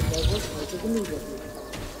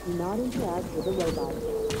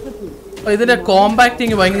 ഇതിന്റെ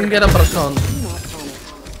കോമ്പാക്ടിങ് ഭയങ്കര പ്രശ്നമാണ്.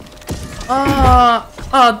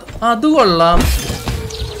 അത് കൊള്ളാം,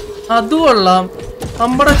 അത് കൊള്ളാം.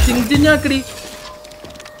 നമ്മടെ ചിഞ്ചിഞ്ഞാക്കടി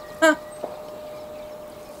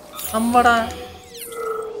നമ്മടെ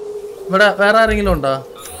ഇവിടെ വേറെ ആരെങ്കിലും ഉണ്ടോ?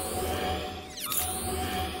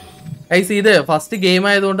 ഐസ് ഇത് ഫസ്റ്റ് ഗെയിം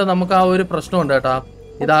ആയതുകൊണ്ട് നമുക്ക് ആ ഒരു പ്രശ്നമുണ്ട് കേട്ടാ.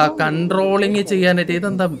 ഇതാ കൺട്രോളിങ് ചെയ്യാനായിട്ട്.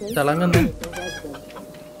 ഇതെന്താ തിളങ്ങുന്നത്?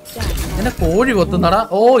 എന്നെ കോഴി കൊത്തുന്നടാ.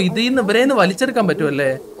 ഓ ഇതിന്ന് ഇവരെന്ന് വലിച്ചെടുക്കാൻ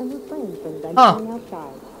പറ്റുമല്ലേ? ആ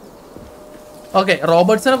ഓക്കെ.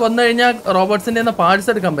 റോബോട്ട്സിനെ കൊന്നു കഴിഞ്ഞാൽ റോബോട്ട്സിന്റെ പാർട്സ്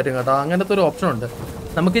എടുക്കാൻ പറ്റും കേട്ടോ. അങ്ങനത്തെ ഒരു ഓപ്ഷൻ ഉണ്ട്.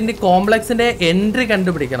 നമുക്ക് ഇനി കോംപ്ലക്സിന്റെ എൻട്രി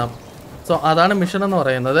കണ്ടുപിടിക്കണം. സോ അതാണ് മിഷൻ എന്ന്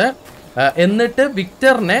പറയുന്നത്. എന്നിട്ട്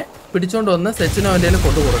വിക്ടറിനെ പിടിച്ചോണ്ട് വന്ന് സെച്ചിനോ എന്തെങ്കിലും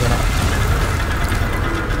കൊണ്ടുകൊടുക്കണം.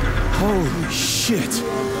 Holy shit!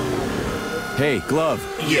 Hey, Glove.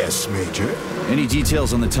 Yes, Major? Any details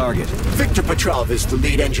on the target? Victor Petrov is the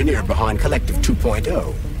lead engineer behind Collective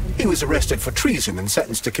 2.0. He was arrested for treason and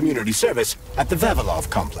sentenced to community service at the Vavilov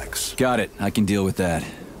complex. Got it. I can deal with that.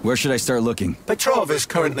 Where should I start looking? Petrov is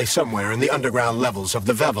currently somewhere in the underground levels of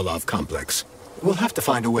the Vavilov complex. We'll have to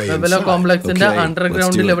find a way inside. Vavilov complex inde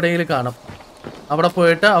underground il evideyil kaanam. Avada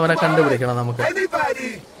poyittu avane kandupidikanam namukku.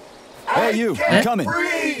 Anybody? Hey you, I'm coming.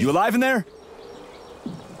 You alive in there?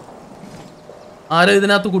 ആരോ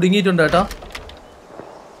ഇതിനകത്ത് കുടുങ്ങിയിട്ടുണ്ട് കേട്ടോ.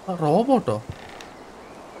 Roberto?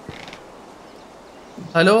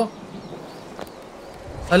 Hello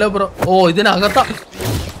hello bro. ഓ ഇതിനകത്താ.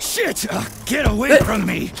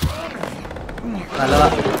 നല്ലതാ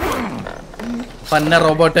പന്ന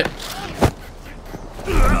robot.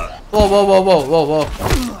 ഓ ഓ ഓ ഓ ഓ ഓ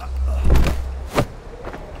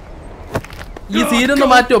ഈ സീനൊന്ന്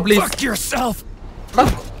മാറ്റോ please.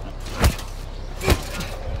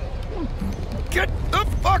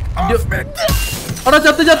 അടാ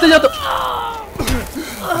ചത്ത് ചത്ത് ചത്ത്.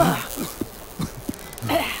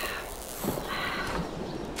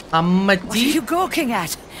 അമ്മച്ചി. What are you gawking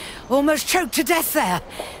at? Almost choked to death there.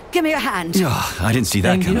 Give me your hand. I didn't see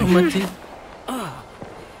that coming.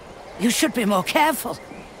 You should be more careful.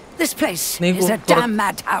 This place is a damn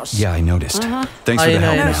madhouse. Yeah, I noticed. Thanks for the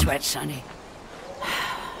help. No sweat, Sonny.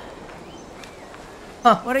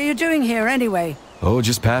 What are you doing here anyway? Oh,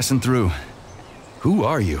 just passing through. Who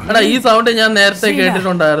are you? എടാ ഈ sound ഞാൻ നേരത്തെ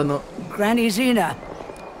കേട്ടിട്ടുണ്ടായിരുന്നു. Granny Zena.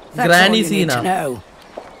 Granny Zena.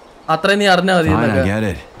 അത്ര നീ അറിഞ്ഞാ മതി. I get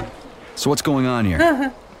it. So what's going on here?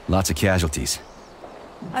 Lots of casualties.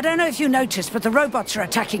 I don't know if you noticed, but the robots are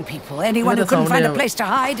attacking people. Anyone who couldn't find a place to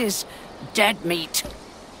hide is dead meat.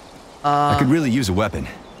 I could really use a weapon.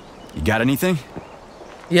 You got anything?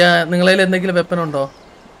 Yeah, നിങ്ങളേൽ എന്തെങ്കിലും weapon ഉണ്ടോ?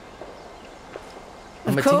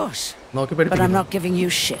 Of course. But I'm not giving you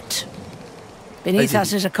shit. Beneath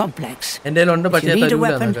us is a complex. If you need a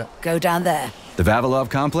weapon, go down there. The Vavilov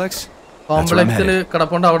complex?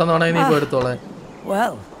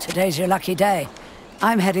 Well, today's your lucky day.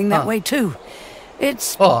 I'm heading that way too. It's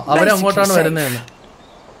basically safe.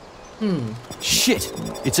 Shit!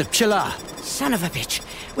 It's a pchela. Son of a bitch.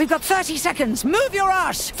 We've got 30 seconds. Move your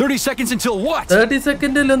ass. 30 seconds until what? 30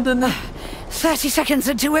 seconds 30 seconds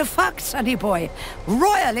until we're fucked, sonny boy.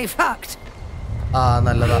 Royally fucked.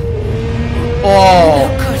 Nallada. Oh.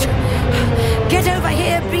 Good. Get over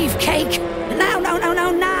here, beefcake.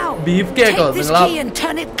 Now. Beefcake. Take this key and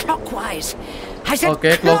turn it clockwise. I said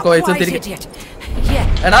okay, clockwise, idiot.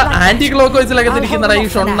 Yeah. And anti-clockwise like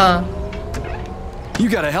You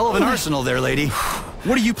got a hell of an arsenal there, lady.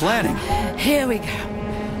 What are you planning? Here we go.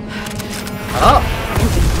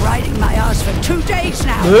 You've been riding my ass for 2 days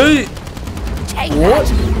now. Hey. Take that.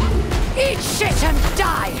 Eat shit and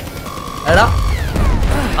die. Eda.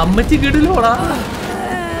 അമ്മച്ചി കിടിലോടാ.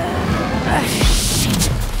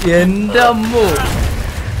 എന്റെ അമ്മോ.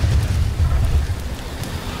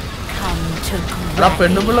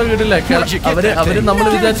 പെണ്ണുമ്പിള്ള കിടില്ല. അവര് നമ്മൾ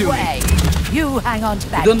വിചാരിച്ചു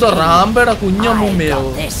ഇതെന്തോ റാംബയുടെ കുഞ്ഞമ്മൂമ്മയോ.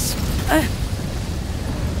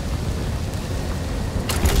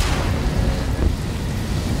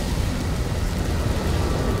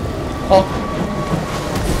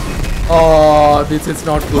 Oh, this is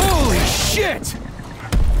not good. Holy shit!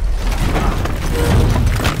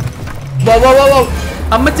 Wow.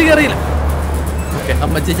 അമ്മച്ചി കയറിയില്ല. Okay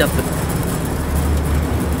അമ്മച്ചി ചത്ത്.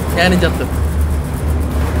 ഞാനും ചത്ത്.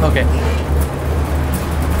 ഓക്കെ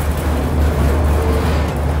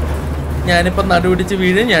ഞാനിപ്പം നടുപിടിച്ച്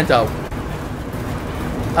വീഴും. ഞാൻ ചാവും.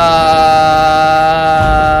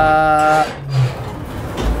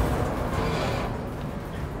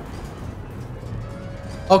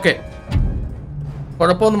 ഓക്കെ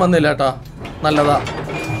കുഴപ്പമൊന്നും വന്നില്ല കേട്ടോ. നല്ലതാ.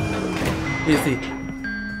 ഈസി.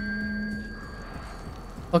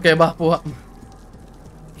 ഓക്കെ ബാ പോവാം.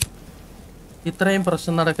 ഇത്രയും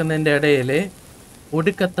പ്രശ്നം നടക്കുന്നതിന്റെ ഇടയില്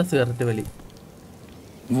ഒടുക്കത്തെ സിഗരറ്റ് വലി.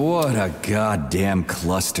 What a goddamn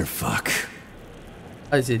clusterfuck.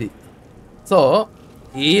 അത് ശരി. സോ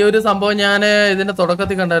ഈ ഒരു സംഭവം ഞാൻ ഇതിന്റെ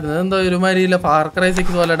തുടക്കത്തിൽ കണ്ടായിരുന്നു. എന്തോ ഒരുമാതിരിയില്ല ഫാർ ക്രൈ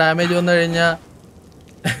 6 പോലെ ഡാമേജ് വന്നു കഴിഞ്ഞാൽ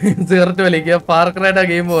സിഗരറ്റ് വലിക്കുക, ഫാർ ക്രൈയുടെ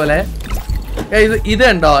ഗെയിം പോലെ. ഇത്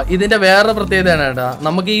ഉണ്ടോ, ഇതിന്റെ വേറെ പ്രത്യേകതയാണ് കേട്ടോ,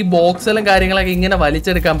 നമുക്ക് ഈ ബോക്സിലും കാര്യങ്ങളൊക്കെ ഇങ്ങനെ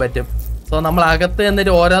വലിച്ചെടുക്കാൻ പറ്റും. സോ നമ്മൾ അകത്ത്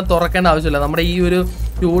എന്നിട്ട് ഓരോന്ന് തുറക്കേണ്ട ആവശ്യമില്ല. നമ്മുടെ ഈ ഒരു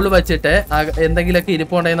ടൂള് വെച്ചിട്ട് എന്തെങ്കിലുമൊക്കെ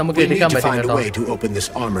ഇരിപ്പുണ്ടെങ്കിൽ നമുക്ക് എടുക്കാൻ പറ്റും കേട്ടോ.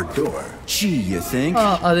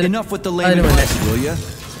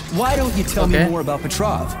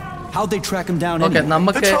 How'd they track him down? Okay,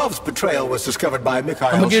 Petrov's betrayal was discovered by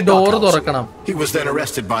Mikhail. He was then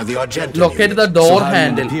arrested by the Argentinian. Locate the door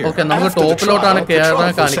handle. Okay, നമുക്ക് ടോപ്പിലോട്ടാണ്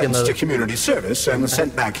കേറാൻ കാണിക്കുന്നത്. To community service and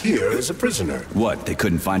sent back here as a prisoner. What? They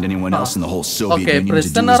couldn't find anyone else in the whole Soviet Union to do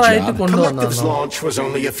his job? Collective's launch was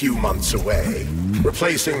only a few months away.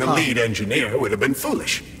 Replacing the lead engineer would have been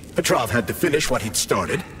foolish. Petrov had to finish what he'd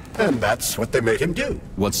started. And that's what they made him do.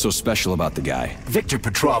 What's so special about the guy? Victor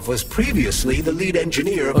Petrov was previously the lead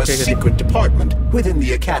engineer of a secret department within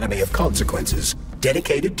the Academy of Consequences,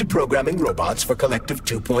 dedicated to programming robots for Collective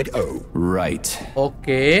 2.0. Right.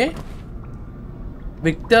 Okay.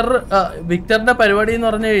 വിക്ടറിന്റെ പരിപാടി എന്ന്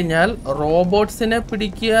പറഞ്ഞു കഴിഞ്ഞാൽ റോബോട്ട്സിനെ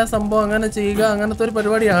പിടിക്കുക, സംഭവം അങ്ങനെ ചെയ്യുക, അങ്ങനത്തെ ഒരു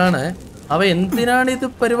പരിപാടിയാണ്. അവ എന്തിനാണ് ഇത്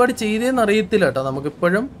പരിപാടി ചെയ്തതെന്ന് അറിയത്തില്ല കേട്ടോ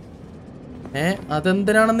നമുക്കിപ്പോഴും.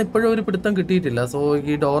 അതെന്തിനാണെന്ന് ഇപ്പോഴും ഒരു പിടുത്തം കിട്ടിയിട്ടില്ല. സോ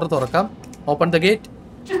ഈ ഡോർ തുറക്കാം. Open the gate.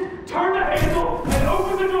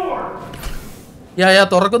 Yeah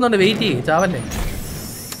തുറക്കുന്നുണ്ട്, wait ചെയ്യ്, ചാവല്ലേ.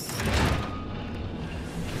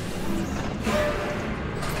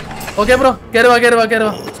 Okay bro, കേറുവാ.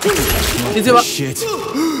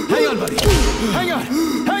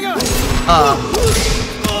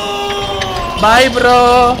 Bye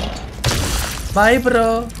bro,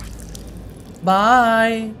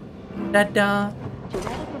 by.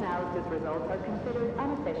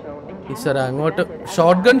 അങ്ങോട്ട്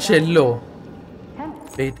ഷോട്ട് ഗൺ ഷെല്ലോ.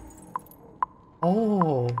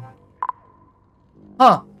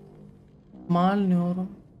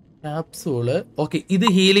 ക്യാപ്സൂള്. ഓക്കെ, ഇത്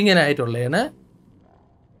ഹീലിങ്ങിനായിട്ടുള്ളതാണ്.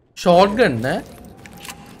 Shot gun.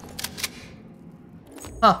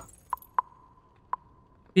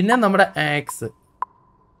 പിന്നെ നമ്മുടെ ആക്സ്.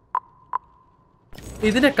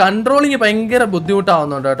 ഇതിന്റെ കൺട്രോളിങ് ഭയങ്കര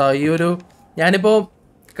ബുദ്ധിമുട്ടാവുന്നുണ്ട് കേട്ടോ. ഈ ഒരു ഞാനിപ്പോൾ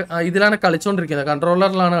ഇതിലാണ് കളിച്ചുകൊണ്ടിരിക്കുന്നത്,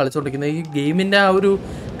 കൺട്രോളറിലാണ് കളിച്ചുകൊണ്ടിരിക്കുന്നത്. ഈ ഗെയിമിൻ്റെ ആ ഒരു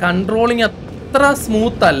കൺട്രോളിങ് അത്ര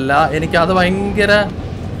സ്മൂത്ത് അല്ല. എനിക്കത് ഭയങ്കര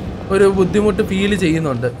ഒരു ബുദ്ധിമുട്ട് ഫീൽ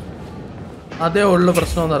ചെയ്യുന്നുണ്ട്. അതേ ഉള്ളു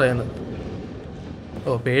പ്രശ്നം എന്ന് പറയുന്നത്.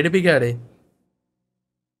 ഓ പേടിപ്പിക്കാടേ.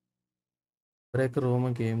 Break room,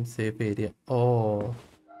 game safe area.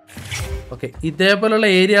 Okay, ഇതേപോലുള്ള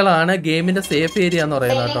ഏരിയകളാണ് ഗെയിമിന്റെ സേഫ് ഏരിയ എന്ന്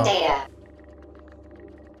പറയുന്നത് കേട്ടോ.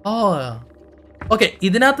 ഓക്കെ,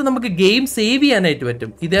 ഇതിനകത്ത് നമുക്ക് ഗെയിം സേവ് ചെയ്യാനായിട്ട്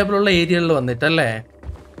പറ്റും ഇതേപോലുള്ള ഏരിയകളിൽ വന്നിട്ടല്ലേ.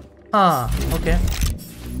 ഓക്കെ,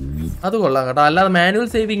 അത് കൊള്ളാം കേട്ടോ. അല്ലാതെ മാനുവൽ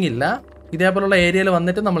സേവിങ് ഇല്ല. ഇതേപോലുള്ള ഏരിയയിൽ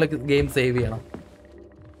വന്നിട്ട് നമ്മൾ ഗെയിം സേവ് ചെയ്യണം.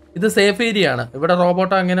 ഇത് സേഫ് ഏരിയ ആണ്. ഇവിടെ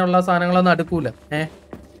റോബോട്ടോ അങ്ങനെയുള്ള സാധനങ്ങളൊന്നും അടുക്കൂല.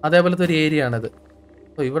 അതേപോലത്തെ ഒരു ഏരിയ ആണിത്.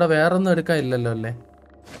 ഇവിടെ വേറൊന്നും എടുക്കാൻ ഇല്ലല്ലോ അല്ലേ.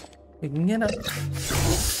 ഇങ്ങനെ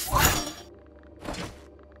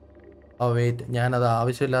വെയിറ്റ്, ഞാനത്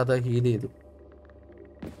ആവശ്യമില്ലാതെ ഹീൽ ചെയ്തു.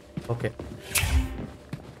 ഓക്കെ,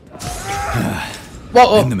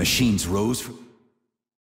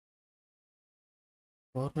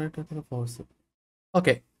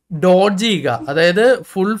 ഓക്കെ, ഡോഡ്ജ് ചെയ്യുക. അതായത്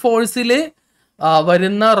ഫുൾ ഫോഴ്സിൽ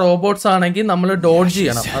വരുന്ന റോബോട്ട്സ് ആണെങ്കിൽ നമ്മൾ ഡോഡ്ജ്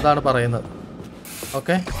ചെയ്യണം, അതാണ് പറയുന്നത്.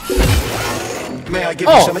 Okay, May I give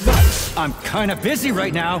you some advice? I'm kind of busy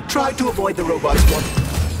right now. Try to avoid the robots one.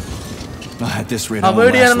 At this rate,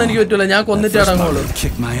 avoid ചെയ്യാനൊന്നും എനിക്ക് പറ്റൂല. ഞാൻ കൊന്നിട്ട് അടങ്ങുള്ളൂ.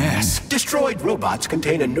 Kick my ass. Destroyed robots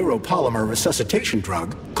contain a neuropolymer resuscitation drug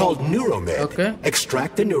called Neuromed. Okay.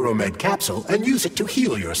 Extract the Neuromed capsule and use it to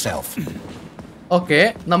heal yourself. Okay,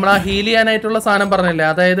 നമ്മൾ ആ heal ചെയ്യാനായിട്ടുള്ള സാധനം പറഞ്ഞില്ലേ,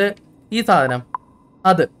 അതായത് ഈ സാധനം,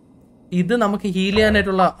 ഇത് നമുക്ക് ഹീൽ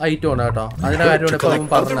ചെയ്യാനായിട്ടുള്ള ഐറ്റം ആണ് കേട്ടോ. അതിന്റെ കാര്യം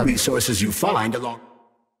പറഞ്ഞത്.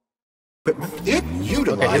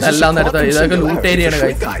 ഇതെല്ലാം ഇതൊക്കെ ലൂട്ട് ഏരിയ ആണ്.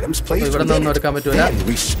 ഇവിടെ നിന്നൊന്നും എടുക്കാൻ പറ്റൂല.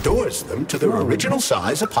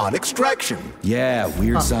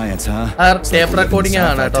 ടേപ്പ് റെക്കോർഡിംഗ്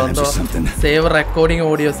ആണ് കേട്ടോ. എന്തോ സേവ് റെക്കോർഡിംഗ്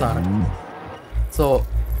ഓഡിയോസ് ആണ്. സോ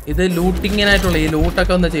ഇത് ലൂട്ടിങ്ങിനായിട്ടുള്ള ഈ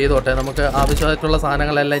ലൂട്ടൊക്കെ ഒന്ന് ചെയ്തോട്ടെ. നമുക്ക് ആവശ്യമായിട്ടുള്ള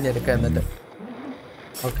സാധനങ്ങളെല്ലാം ഇനി എടുക്കാം എന്നിട്ട്.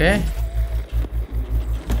 ഓക്കെ,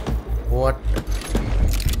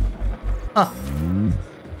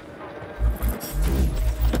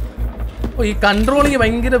 ഈ കൺട്രോളിങ്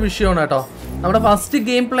ഭയങ്കര വിഷയമാണ് കേട്ടോ. നമ്മുടെ ഫസ്റ്റ്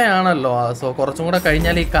ഗെയിം പ്ലേ ആണല്ലോ. സോ കുറച്ചും കൂടെ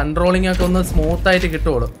കഴിഞ്ഞാൽ ഈ കൺട്രോളിംഗ് ഒക്കെ ഒന്ന് സ്മൂത്ത് ആയിട്ട്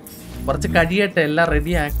കിട്ടുള്ളൂ. കുറച്ച് കഴിയട്ടെ, എല്ലാം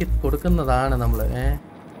റെഡി ആക്കി കൊടുക്കുന്നതാണ് നമ്മൾ.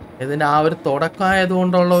 ഇതിൻ്റെ ആ ഒരു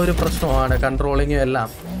തുടക്കമായതുകൊണ്ടുള്ള ഒരു പ്രശ്നമാണ് കൺട്രോളിങ്ങും എല്ലാം.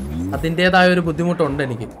 അതിൻ്റേതായ ഒരു ബുദ്ധിമുട്ടുണ്ട്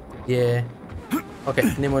എനിക്ക്. ഓക്കെ,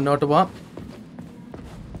 ഇനി മുന്നോട്ട് പോവാം.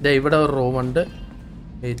 ഇവിടെ ഒരു റൂമുണ്ട്.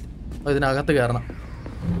 ഇതിനകത്ത് കയറണം.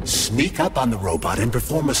 Sneak up on the robot and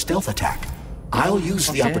perform a stealth attack. I'll use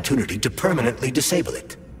the opportunity to permanently disable it.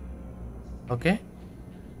 Okay.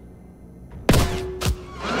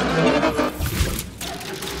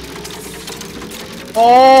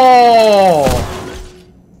 Oh!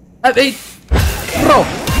 Wait, bro.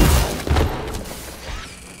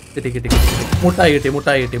 കിട്ടി. മുട്ടായി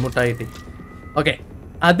കിട്ടി. ഓക്കെ,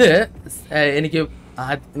 അത് എനിക്ക്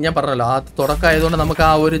ഞാൻ പറഞ്ഞല്ലോ, ആ തുടക്കമായതുകൊണ്ട് നമുക്ക്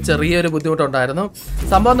ആ ഒരു ചെറിയൊരു ബുദ്ധിമുട്ടുണ്ടായിരുന്നു.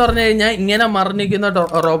 സംഭവം എന്ന് പറഞ്ഞു കഴിഞ്ഞാൽ ഇങ്ങനെ മറിഞ്ഞിരിക്കുന്ന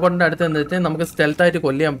റോബോട്ടിൻ്റെ അടുത്ത് നിന്നിട്ട് നമുക്ക് സ്റ്റെൽത്തായിട്ട്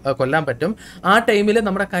കൊല്ലാൻ പറ്റും. ആ ടൈമിൽ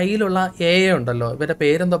നമ്മുടെ കയ്യിലുള്ള ഉണ്ടല്ലോ, ഇവരുടെ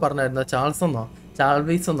പേരെന്തോ പറഞ്ഞായിരുന്നു,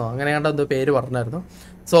 ചാൾവീസ് എന്നോ അങ്ങനെ കണ്ട എന്തോ പേര് പറഞ്ഞായിരുന്നു.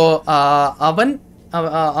 സോ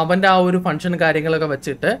അവൻ്റെ ആ ഒരു ഫങ്ഷൻ കാര്യങ്ങളൊക്കെ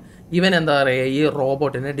വെച്ചിട്ട് ഇവൻ എന്താ പറയുക, ഈ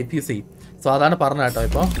റോബോട്ടിനെ ഡിഫ്യൂസ് ചെയ്യും. സോ അതാണ് പറഞ്ഞ കേട്ടോ.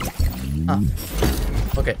 ഇപ്പോൾ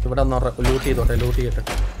ഓക്കെ, ഇവിടെ ഒന്ന് ലൂട്ട്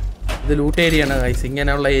ചെയ്തിട്ട് ഇത് ലൂട്ട് ഏരിയയാണ് ഗൈസ്.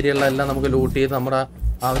 ഇങ്ങനെയുള്ള ഏരിയകളെല്ലാം നമുക്ക് ലൂട്ട് ചെയ്ത് നമ്മുടെ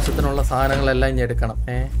ആവശ്യത്തിനുള്ള സാധനങ്ങളെല്ലാം ഇനി എടുക്കണം.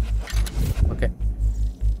 ഓക്കെ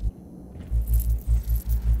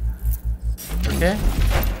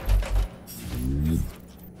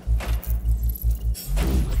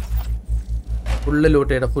ഫുള്ള്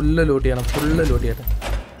ലൂട്ട് ചെയ്യണം.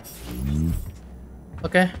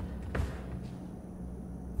 Okay,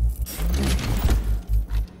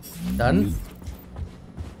 done.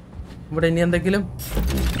 ഇവിടെ ഇനി എന്തെങ്കിലും?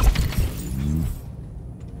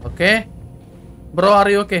 ഓക്കെ ബ്രോ,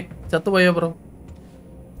 അറിയോ? Okay, ചത്തുപോയോ bro?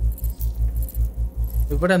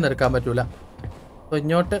 ഇവിടെ ഒന്നും എടുക്കാൻ പറ്റൂല.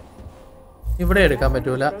 ഇങ്ങോട്ട് ഇവിടെ എടുക്കാൻ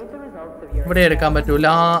പറ്റൂല.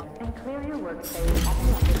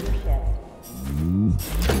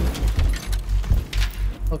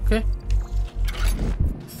 ഓക്കെ,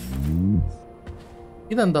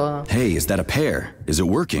 ഇതെന്താ? Hey, is that a pair? Is it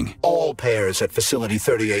working? All pairs at Facility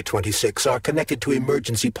 3826 are connected to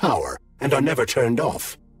emergency power and are never turned off.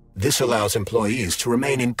 This allows employees to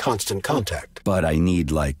remain in constant contact. But I need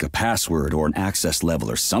like a password or an access level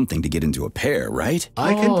or something to get into a pair, right?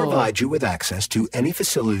 I can provide you with access to any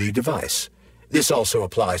facility device. This also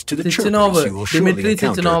applies to the chirpers you will surely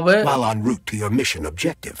encounter while en route to your mission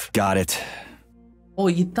objective. Got it.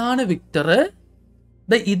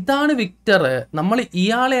 ഇതാണ് Victor. നമ്മൾ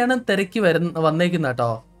ഇയാളെയാണ് തിരക്കി വന്നേക്കുന്നത്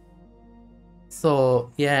കേട്ടോ. So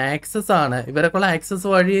ഈ access ആണ്, ഇവരൊക്കെയുള്ള access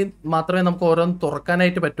വഴി മാത്രമേ നമുക്ക് ഓരോന്ന്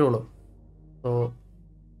തുറക്കാനായിട്ട് പറ്റുള്ളൂ. സോ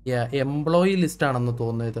എംപ്ലോയി ലിസ്റ്റ് ആണെന്ന്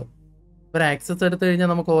തോന്നുന്നു ഇത്. ഇവർ ആക്സസ് എടുത്തു കഴിഞ്ഞാൽ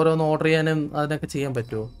നമുക്ക് ഓരോന്ന് ഓർഡർ ചെയ്യാനും അതിനൊക്കെ ചെയ്യാൻ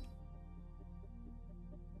പറ്റുമോ?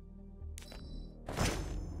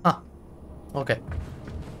 ഓക്കെ,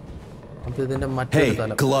 ഇതിന്റെ മറ്റൊരു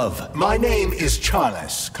തലം. My name is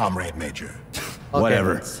Charles, Comrade Major.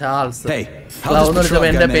 Whatever. Charles. Hey, how does the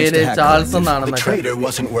trader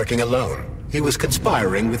wasn't working alone. He was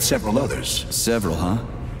conspiring with several others. Several, huh?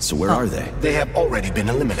 So where are they? They have already been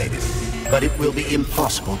eliminated. But it will be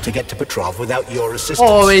impossible to get to Petrov without your assistance.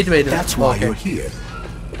 Oh, wait. That's why you're here.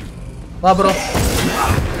 Wow, bro.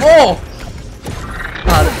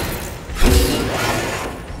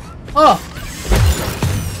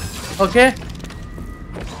 Okay.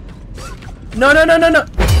 No.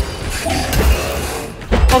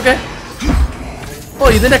 Okay.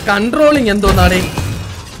 ഇതിന്റെ controlling എന്തോന്നാണ്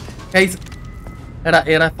guys?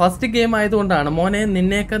 എടാ first game ആയതുകൊണ്ടാണ് മോനെ.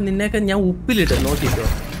 നിന്നെയൊക്കെ ഞാൻ ഉപ്പിലിട്ട് നോക്കിട്ടോ.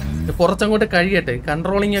 കുറച്ചങ്ങോട്ട് കഴിയട്ടെ,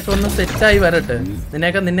 കൺട്രോളിങ് ഒക്കെ ഒന്ന് സെറ്റായി വരട്ടെ.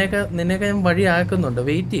 നിന്നെയൊക്കെ ഞാൻ വഴി ആക്കുന്നുണ്ട്.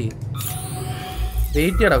 വെയിറ്റ്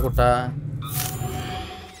ചെയ്യടാ കുട്ടാ.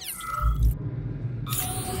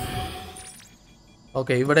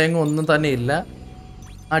 ഓക്കെ, ഇവിടെ എങ്ങും ഒന്നും തന്നെ ഇല്ല.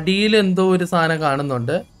 അടിയിൽ എന്തോ ഒരു സാധനം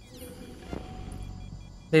കാണുന്നുണ്ട്.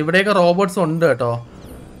 ഇവിടെയൊക്കെ റോബോട്ട്സ് ഉണ്ട് കേട്ടോ.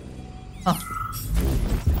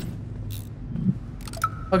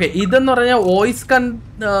 ഓക്കെ, ഇതെന്ന് പറഞ്ഞാൽ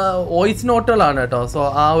വോയിസ് നോട്ടുകളാണ് കേട്ടോ. സോ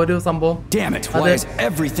ആ ഒരു സംഭവം.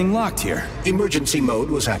 Emergency mode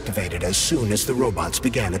was activated as soon as the robots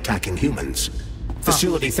began attacking humans.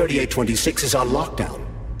 Facility 3826 is on lockdown.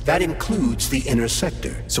 That includes the inner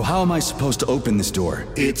sector. So how am I supposed to open this door?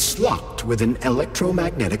 It's locked with an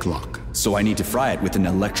electromagnetic lock. So I need to fry it with an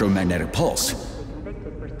electromagnetic pulse.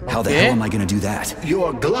 How the hell am I going to do that? Your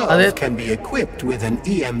glove can be equipped with an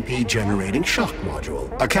EMP generating shock module.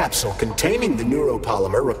 A capsule containing the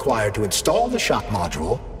neuropolymer required to install the shock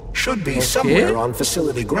module should be somewhere on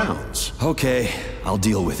facility grounds. Okay, I'll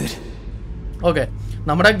deal with it. Okay.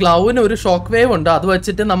 നമ്മുടെ ഗ്ലൗവിന് ഒരു shock wave ഉണ്ട്. അത്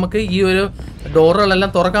വെച്ചിട്ട് നമുക്ക് ഈ ഒരു ഡോറുകളെല്ലാം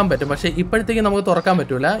തുറക്കാൻ പറ്റും. പക്ഷേ ഇപ്പോഴത്തേക്ക് നമുക്ക് തുറക്കാൻ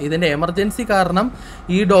പറ്റൂല. ഇതിൻ്റെ എമർജൻസി കാരണം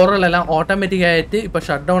ഈ ഡോറുകളെല്ലാം ഓട്ടോമാറ്റിക്കായിട്ട് ഇപ്പോൾ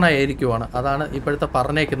ഷട്ട് ഡൗൺ ആയിരിക്കുവാണ്. അതാണ് ഇപ്പോഴത്തെ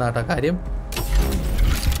പറഞ്ഞേക്കുന്ന കേട്ടോ കാര്യം.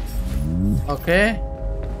 ഓക്കെ,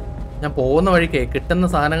 ഞാൻ പോകുന്ന വഴിക്ക് കിട്ടുന്ന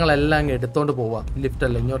സാധനങ്ങളെല്ലാം അങ്ങ് എടുത്തോണ്ട് പോവാം. ലിഫ്റ്റ്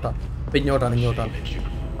അല്ല, ഇങ്ങോട്ടാണ്. ഇപ്പൊ ഇങ്ങോട്ടാണ്.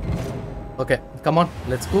 Okay, come on,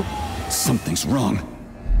 let's go. Something's wrong.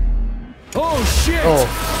 Oh shit! Oh.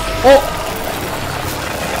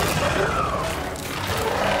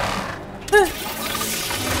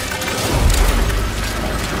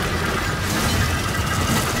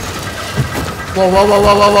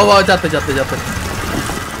 Wow, ചത്ത്.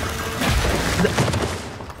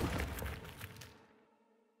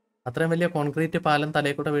 അത്രയും വലിയ കോൺക്രീറ്റ് പാലം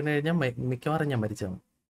തലയിൽ കൂടെ വീണ് കഴിഞ്ഞാൽ മിക്കവാറും ഞാൻ മരിച്ചാണ്.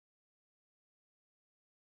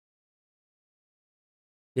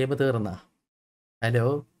 ഗെയിം തീർന്നാ? ഹലോ,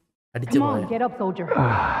 അടിച്ചു പോയോ? Get up, soldier.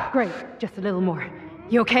 Great, just a little more.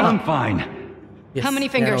 You okay? I'm fine. Yes, How many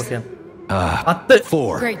fingers?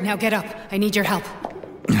 4. Great, now get up. I need your help.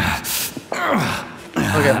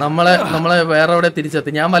 Okay, നമ്മളെ വേറെ എവിടെ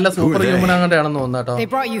തിരിച്ചെത്തി. ഞാൻ വല്ല സൂപ്പർ ഹ്യൂമൻ അങ്ങോട്ടാണെന്ന് തോന്നുന്നു കേട്ടോ. They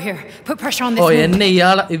brought you here. Put pressure on this. എന്നെ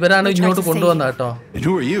ഇവരാണ് ഇങ്ങോട്ട് കൊണ്ടുവന്നത് കേട്ടോ.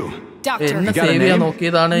 Who are you? എന്നെ സേവ് ചെയ്യാൻ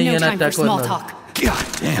നോക്കിയതാണ് ഇങ്ങനെ അറ്റാക്ക് വന്നത്. God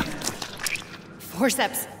damn.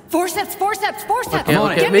 Forceps.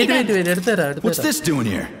 Okay, wait, എടുത്തരാ. What's this doing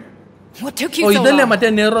here? What took you so long? ഇതല്ലേ മറ്റേ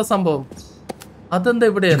ന്യൂറോ സംഭവം. അതെന്താ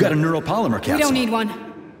ഇവിടെ? You got a neuropolymer capsule. We don't need one.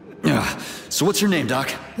 So what's your name, Doc?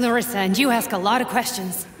 Larissa, and you ask a lot of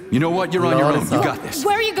questions. You know what? You're on your own. You got this.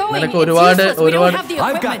 Where are you going? It's useless. We don't have the equipment.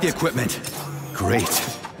 I've got the equipment. Great.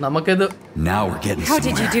 Now we're getting How somewhere.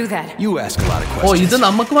 did you do that? You ask a lot of questions. ഇത്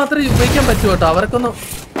നമുക്ക് മാത്രമേ ഉപയോഗിക്കാൻ പറ്റൂ കേട്ടോ. അവർക്കൊന്നും.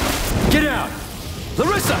 Get out.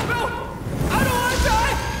 Larissa. No! I don't want to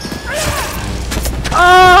die.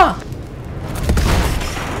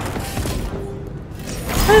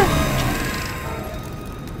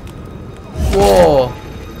 Whoa.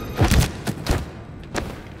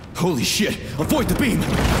 Holy shit. Avoid the beam.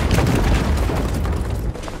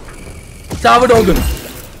 ചാവ് dog.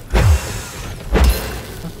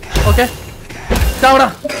 Okay, ചാവടാ.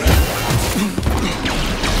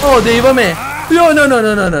 ഓ ദൈവമേ. No.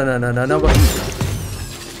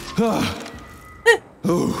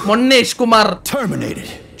 Monesh Kumar. Terminated.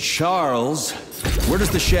 Charles, where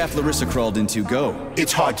does the shaft Larissa crawled into go?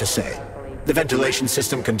 It's hard to say. The ventilation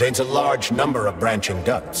system contains a large number of branching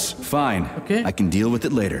ducts. Fine. Okay. I can deal with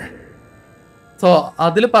it later. So,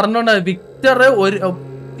 അതിൽ പറഞ്ഞോണ്ട് Victor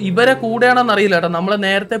ഇവരെ കൂടെയാണെന്ന് അറിയില്ല കേട്ടോ. നമ്മളെ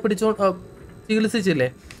നേരത്തെ ചികിത്സിച്ചില്ലേ,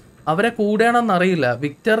 അവരെ കൂടെയാണെന്ന് അറിയില്ല.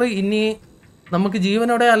 Victor ഇനി നമുക്ക്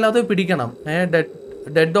ജീവനോടെ അല്ലാതെ പിടിക്കണം.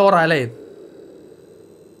 Dead or alive.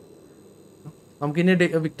 നമുക്കിനി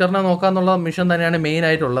വിക്ടറിനെ നോക്കാന്നുള്ള മിഷൻ തന്നെയാണ് മെയിൻ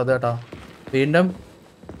ആയിട്ടുള്ളത് കേട്ടോ. വീണ്ടും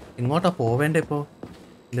ഇങ്ങോട്ടാ പോവേണ്ടേ? ഇപ്പോൾ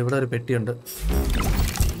ഇവിടെ ഒരു പെട്ടിയുണ്ട്.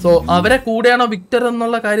 സോ അവരെ കൂടെയാണോ വിക്ടർ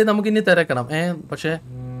എന്നുള്ള കാര്യം നമുക്കിനി തിരക്കണം. പക്ഷേ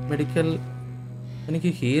മെഡിക്കൽ എനിക്ക്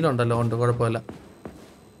ഹീലുണ്ടല്ലോ, ഉണ്ട്, കുഴപ്പമില്ല.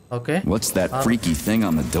 Okay. What's that freaky thing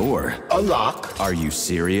on the door? A lock. Are you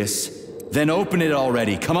serious? Then open it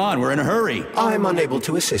already. Come on, we're in a hurry. I'm unable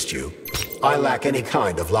to assist you. I lack any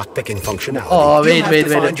kind of lock-picking functionality. Oh, wait. You'll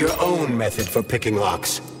have to find your own method for picking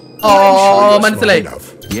locks. മനസ്സിലായി.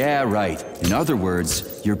 Yeah, right. In other words,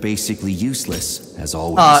 you're basically useless, as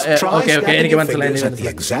always. Okay, എനിക്ക് മനസ്സിലായി. At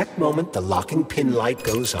the exact moment the locking pin light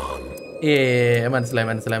goes on.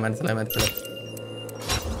 മനസ്സിലായി.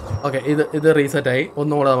 Okay, ഇത് reset ആയി.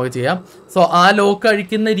 ഒന്നുകൂടെ നമുക്ക് ചെയ്യാം. So ആ ലോക്ക്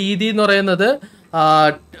അഴിക്കുന്ന രീതി എന്ന് പറയുന്നത്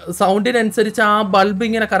സൗണ്ടിനനുസരിച്ച് ആ ബൾബ്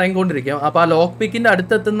ഇങ്ങനെ കറങ്ങിക്കൊണ്ടിരിക്കും. അപ്പോൾ ആ ലോക്ക് പിക്കിൻ്റെ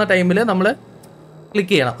അടുത്തെത്തുന്ന ടൈമിൽ നമ്മൾ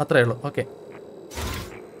ക്ലിക്ക് ചെയ്യണം, അത്രേ ഉള്ളൂ. Okay,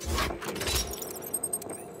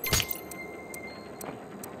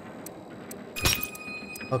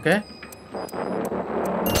 okay,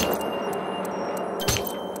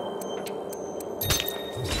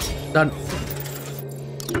 done.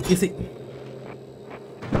 ഈസി.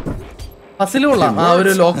 ഫസിലുള്ള ആ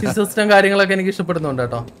ഒരു ലോക്കിംഗ് സിസ്റ്റം കാര്യങ്ങളൊക്കെ എനിക്ക് ഇഷ്ടപ്പെടുന്നുണ്ട്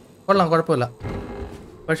കേട്ടോ. കൊള്ളാം, കുഴപ്പമില്ല.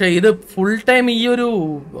 പക്ഷെ ഇത് ഫുൾ ടൈം ഈ ഒരു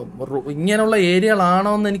ഇങ്ങനെയുള്ള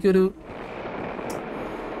ഏരിയകളാണോ എന്ന് എനിക്കൊരു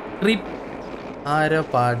ആരോ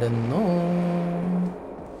പാടുന്നു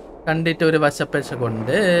കണ്ടിട്ട് ഒരു വശപ്പശ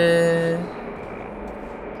കൊണ്ട്.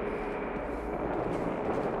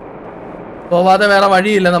 പോവാതെ വേറെ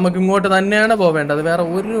വഴിയില്ല. നമുക്ക് ഇങ്ങോട്ട് തന്നെയാണ് പോവേണ്ടത്, വേറെ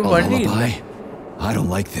ഒരു വഴിയില്ല.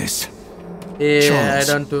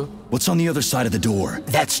 What's on the other side of the door?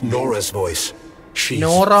 That's Nora's voice. She's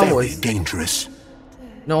very dangerous.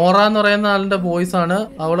 Nora എന്ന് പറയുന്ന ആളുടെ വോയിസ് ആണ്.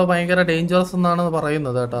 അവള് ഭയങ്കര ഡേഞ്ചറസ് എന്നാണ്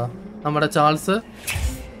പറയുന്നത് കേട്ടോ നമ്മുടെ ചാൾസ്.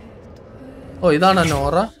 ഓ, ഇതാണ്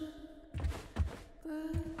Nora.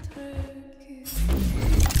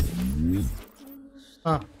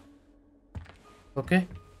 Okay,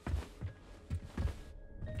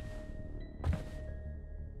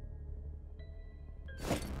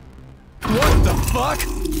 What the fuck?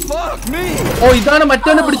 Fuck me! ഓ, ഇതാണ്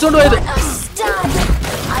മറ്റവനെ പിടിച്ചോണ്ട് പോയത്.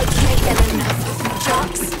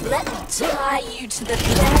 jocks. Let me tie you to the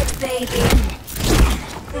bed, baby.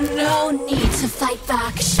 No need to fight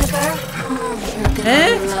back, sugar. You're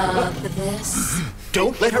gonna love this.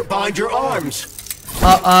 Don't let her bind your arms.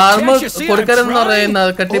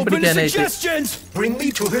 Bring me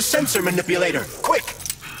to her sensor manipulator, quick.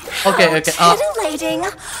 Okay. Titillating,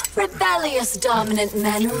 rebellious dominant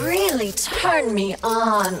men really turn me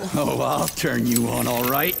on. Oh, I'll turn you on, all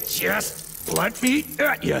right. Just let me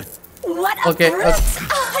at you. What a brute!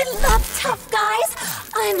 Oh, I love tough guys.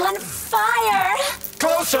 I'm on fire.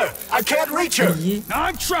 Closer! I can't reach her.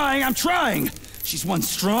 I'm trying. She's one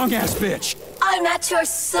strong-ass bitch. I'm at your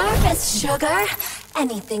service, sugar.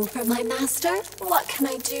 Anything for my master? What can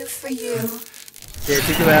I do for you?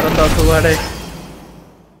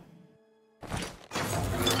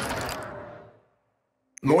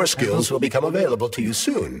 More skills will become available to you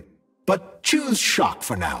soon, but choose shock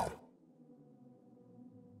for now.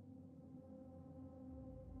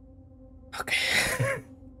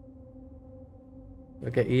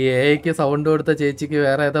 Okay, ഈ എക്ക് sound കൊടുത്ത ചേച്ചിക്ക്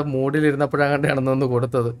വേറെ ഏതാ മൂഡിലിരുന്നപ്പോഴാണ് നടന്നൊന്ന്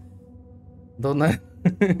കൊടുത്തത് തോന്നാ.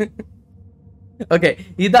 Okay,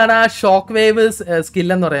 ഇതാണ് ആ ഷോക്ക് വേവ് സ്കിൽ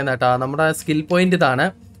എന്ന് പറയുന്നത് കേട്ടോ. നമ്മുടെ സ്കിൽ പോയിന്റ് ഇതാണ്.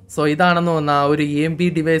 സോ ഇതാണെന്ന് തോന്നുന്നു ആ ഒരു EMP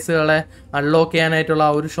ഡിവൈസുകളെ അൺലോക്ക് ചെയ്യാനായിട്ടുള്ള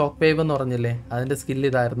ആ ഒരു ഷോക്ക് വേവ് എന്ന് പറഞ്ഞില്ലേ, അതിന്റെ സ്കിൽ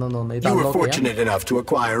ഇതായിരുന്നു തോന്നുന്നു. ഇത് അൺലോക്ക്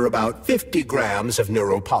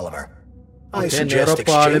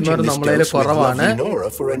ന്യൂറോപോളിമർ നമ്മളതിൽ കുറവാണ്.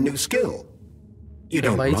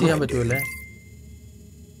 ബൈ ചെയ്യാൻ പറ്റൂലേ?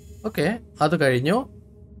 ഓക്കെ, അത് കഴിഞ്ഞു.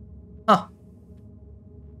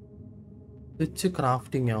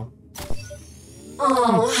 ക്രാഫ്റ്റിങ്ങോ?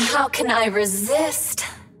 Oh, how can I resist?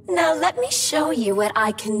 Now let me show you what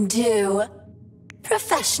I can do.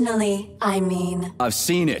 Professionally, I mean. I've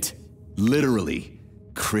seen it. Literally.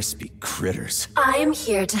 Crispy critters. I am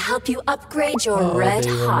here to help you upgrade your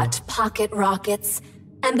red-hot pocket rockets.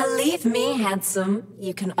 And believe me, handsome,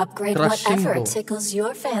 you can upgrade whatever tickles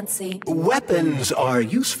your fancy. Weapons are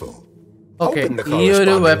useful. Okay,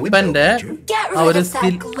 your weapon there. Get rid of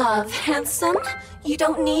that glove, handsome. You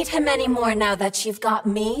don't need him anymore now that you've got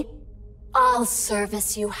me. I'll service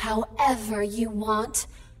you however you want.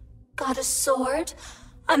 Got a sword?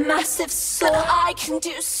 A massive sword? I can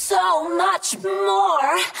do so much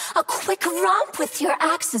more. A quick romp with your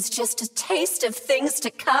axe is just a taste of things to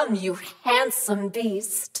come, you handsome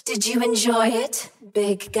beast. Did you enjoy it,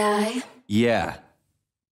 big guy? Yeah.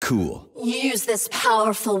 Cool. Use this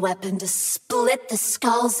powerful weapon to split the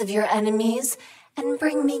skulls of your enemies and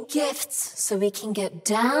bring me gifts so we can get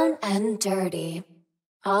down and dirty.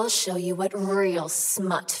 I'll show you what real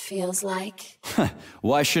smut feels like.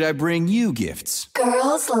 Why should I bring you gifts?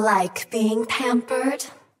 Girls like being pampered.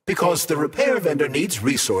 Because the repair vendor needs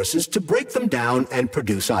resources to break them down and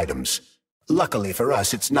produce items. Luckily for us,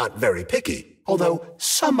 it's not very picky, although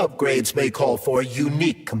some upgrades may call for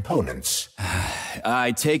unique components. I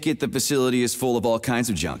take it the facility is full of all kinds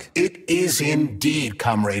of junk. It is indeed,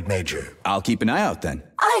 Comrade Major. I'll keep an eye out then.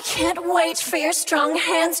 I can't wait for your strong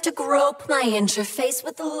hands to grope my interface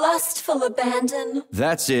with lustful abandon.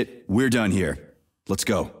 That's it. We're done here. Let's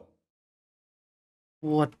go.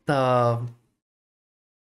 What the...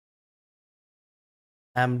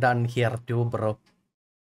 I'm done here too, bro.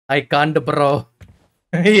 I can't, bro.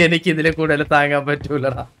 എനിക്ക് ഇതിലെ കൂടുതൽ താങ്ങാൻ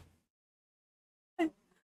പറ്റൂലടാ.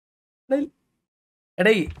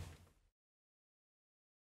 എടേ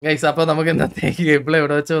guys, അപ്പോൾ നമുക്ക് ഇന്നത്തേക്ക് game play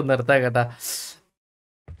ഇവിടെ വെച്ച് നിർത്താം കേട്ടാ.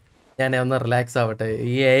 ഞാൻ ഒന്ന് റിലാക്സ് ആവട്ടെ.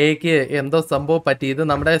 ഈ എക്ക് എന്തോ സംഭവം പറ്റി. ഇത്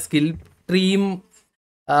നമ്മുടെ സ്കിൽ ട്രീം,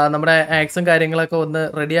 നമ്മുടെ ആക്സും കാര്യങ്ങളൊക്കെ ഒന്ന്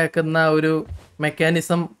റെഡിയാക്കുന്ന ഒരു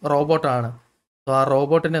മെക്കാനിസം റോബോട്ടാണ്. സോ ആ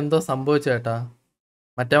റോബോട്ടിന് എന്തോ സംഭവിച്ചു കേട്ടാ.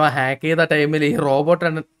 മറ്റേ ഹാക്ക് ചെയ്ത ടൈമിൽ ഈ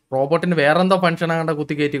റോബോട്ടിന് വേറെന്തോ ഫംഗ്ഷൻ ആകണ്ട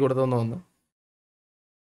കുത്തി കയറ്റി കൊടുത്തെന്ന് തോന്നുന്നു.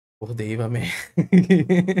 ഓ ദൈവമേ.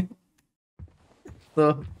 സോ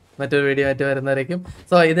മറ്റൊരു വീഡിയോ ആയിട്ട് വരുന്നവരേക്കും.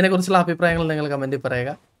 സോ ഇതിനെക്കുറിച്ചുള്ള അഭിപ്രായങ്ങൾ നിങ്ങൾ കമൻറ്റിൽ പറയുക.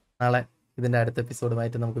 നാളെ ഇതിൻ്റെ അടുത്ത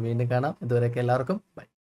എപ്പിസോഡുമായിട്ട് നമുക്ക് വീണ്ടും കാണാം. ഇതുവരെയൊക്കെ എല്ലാവർക്കും ബൈ.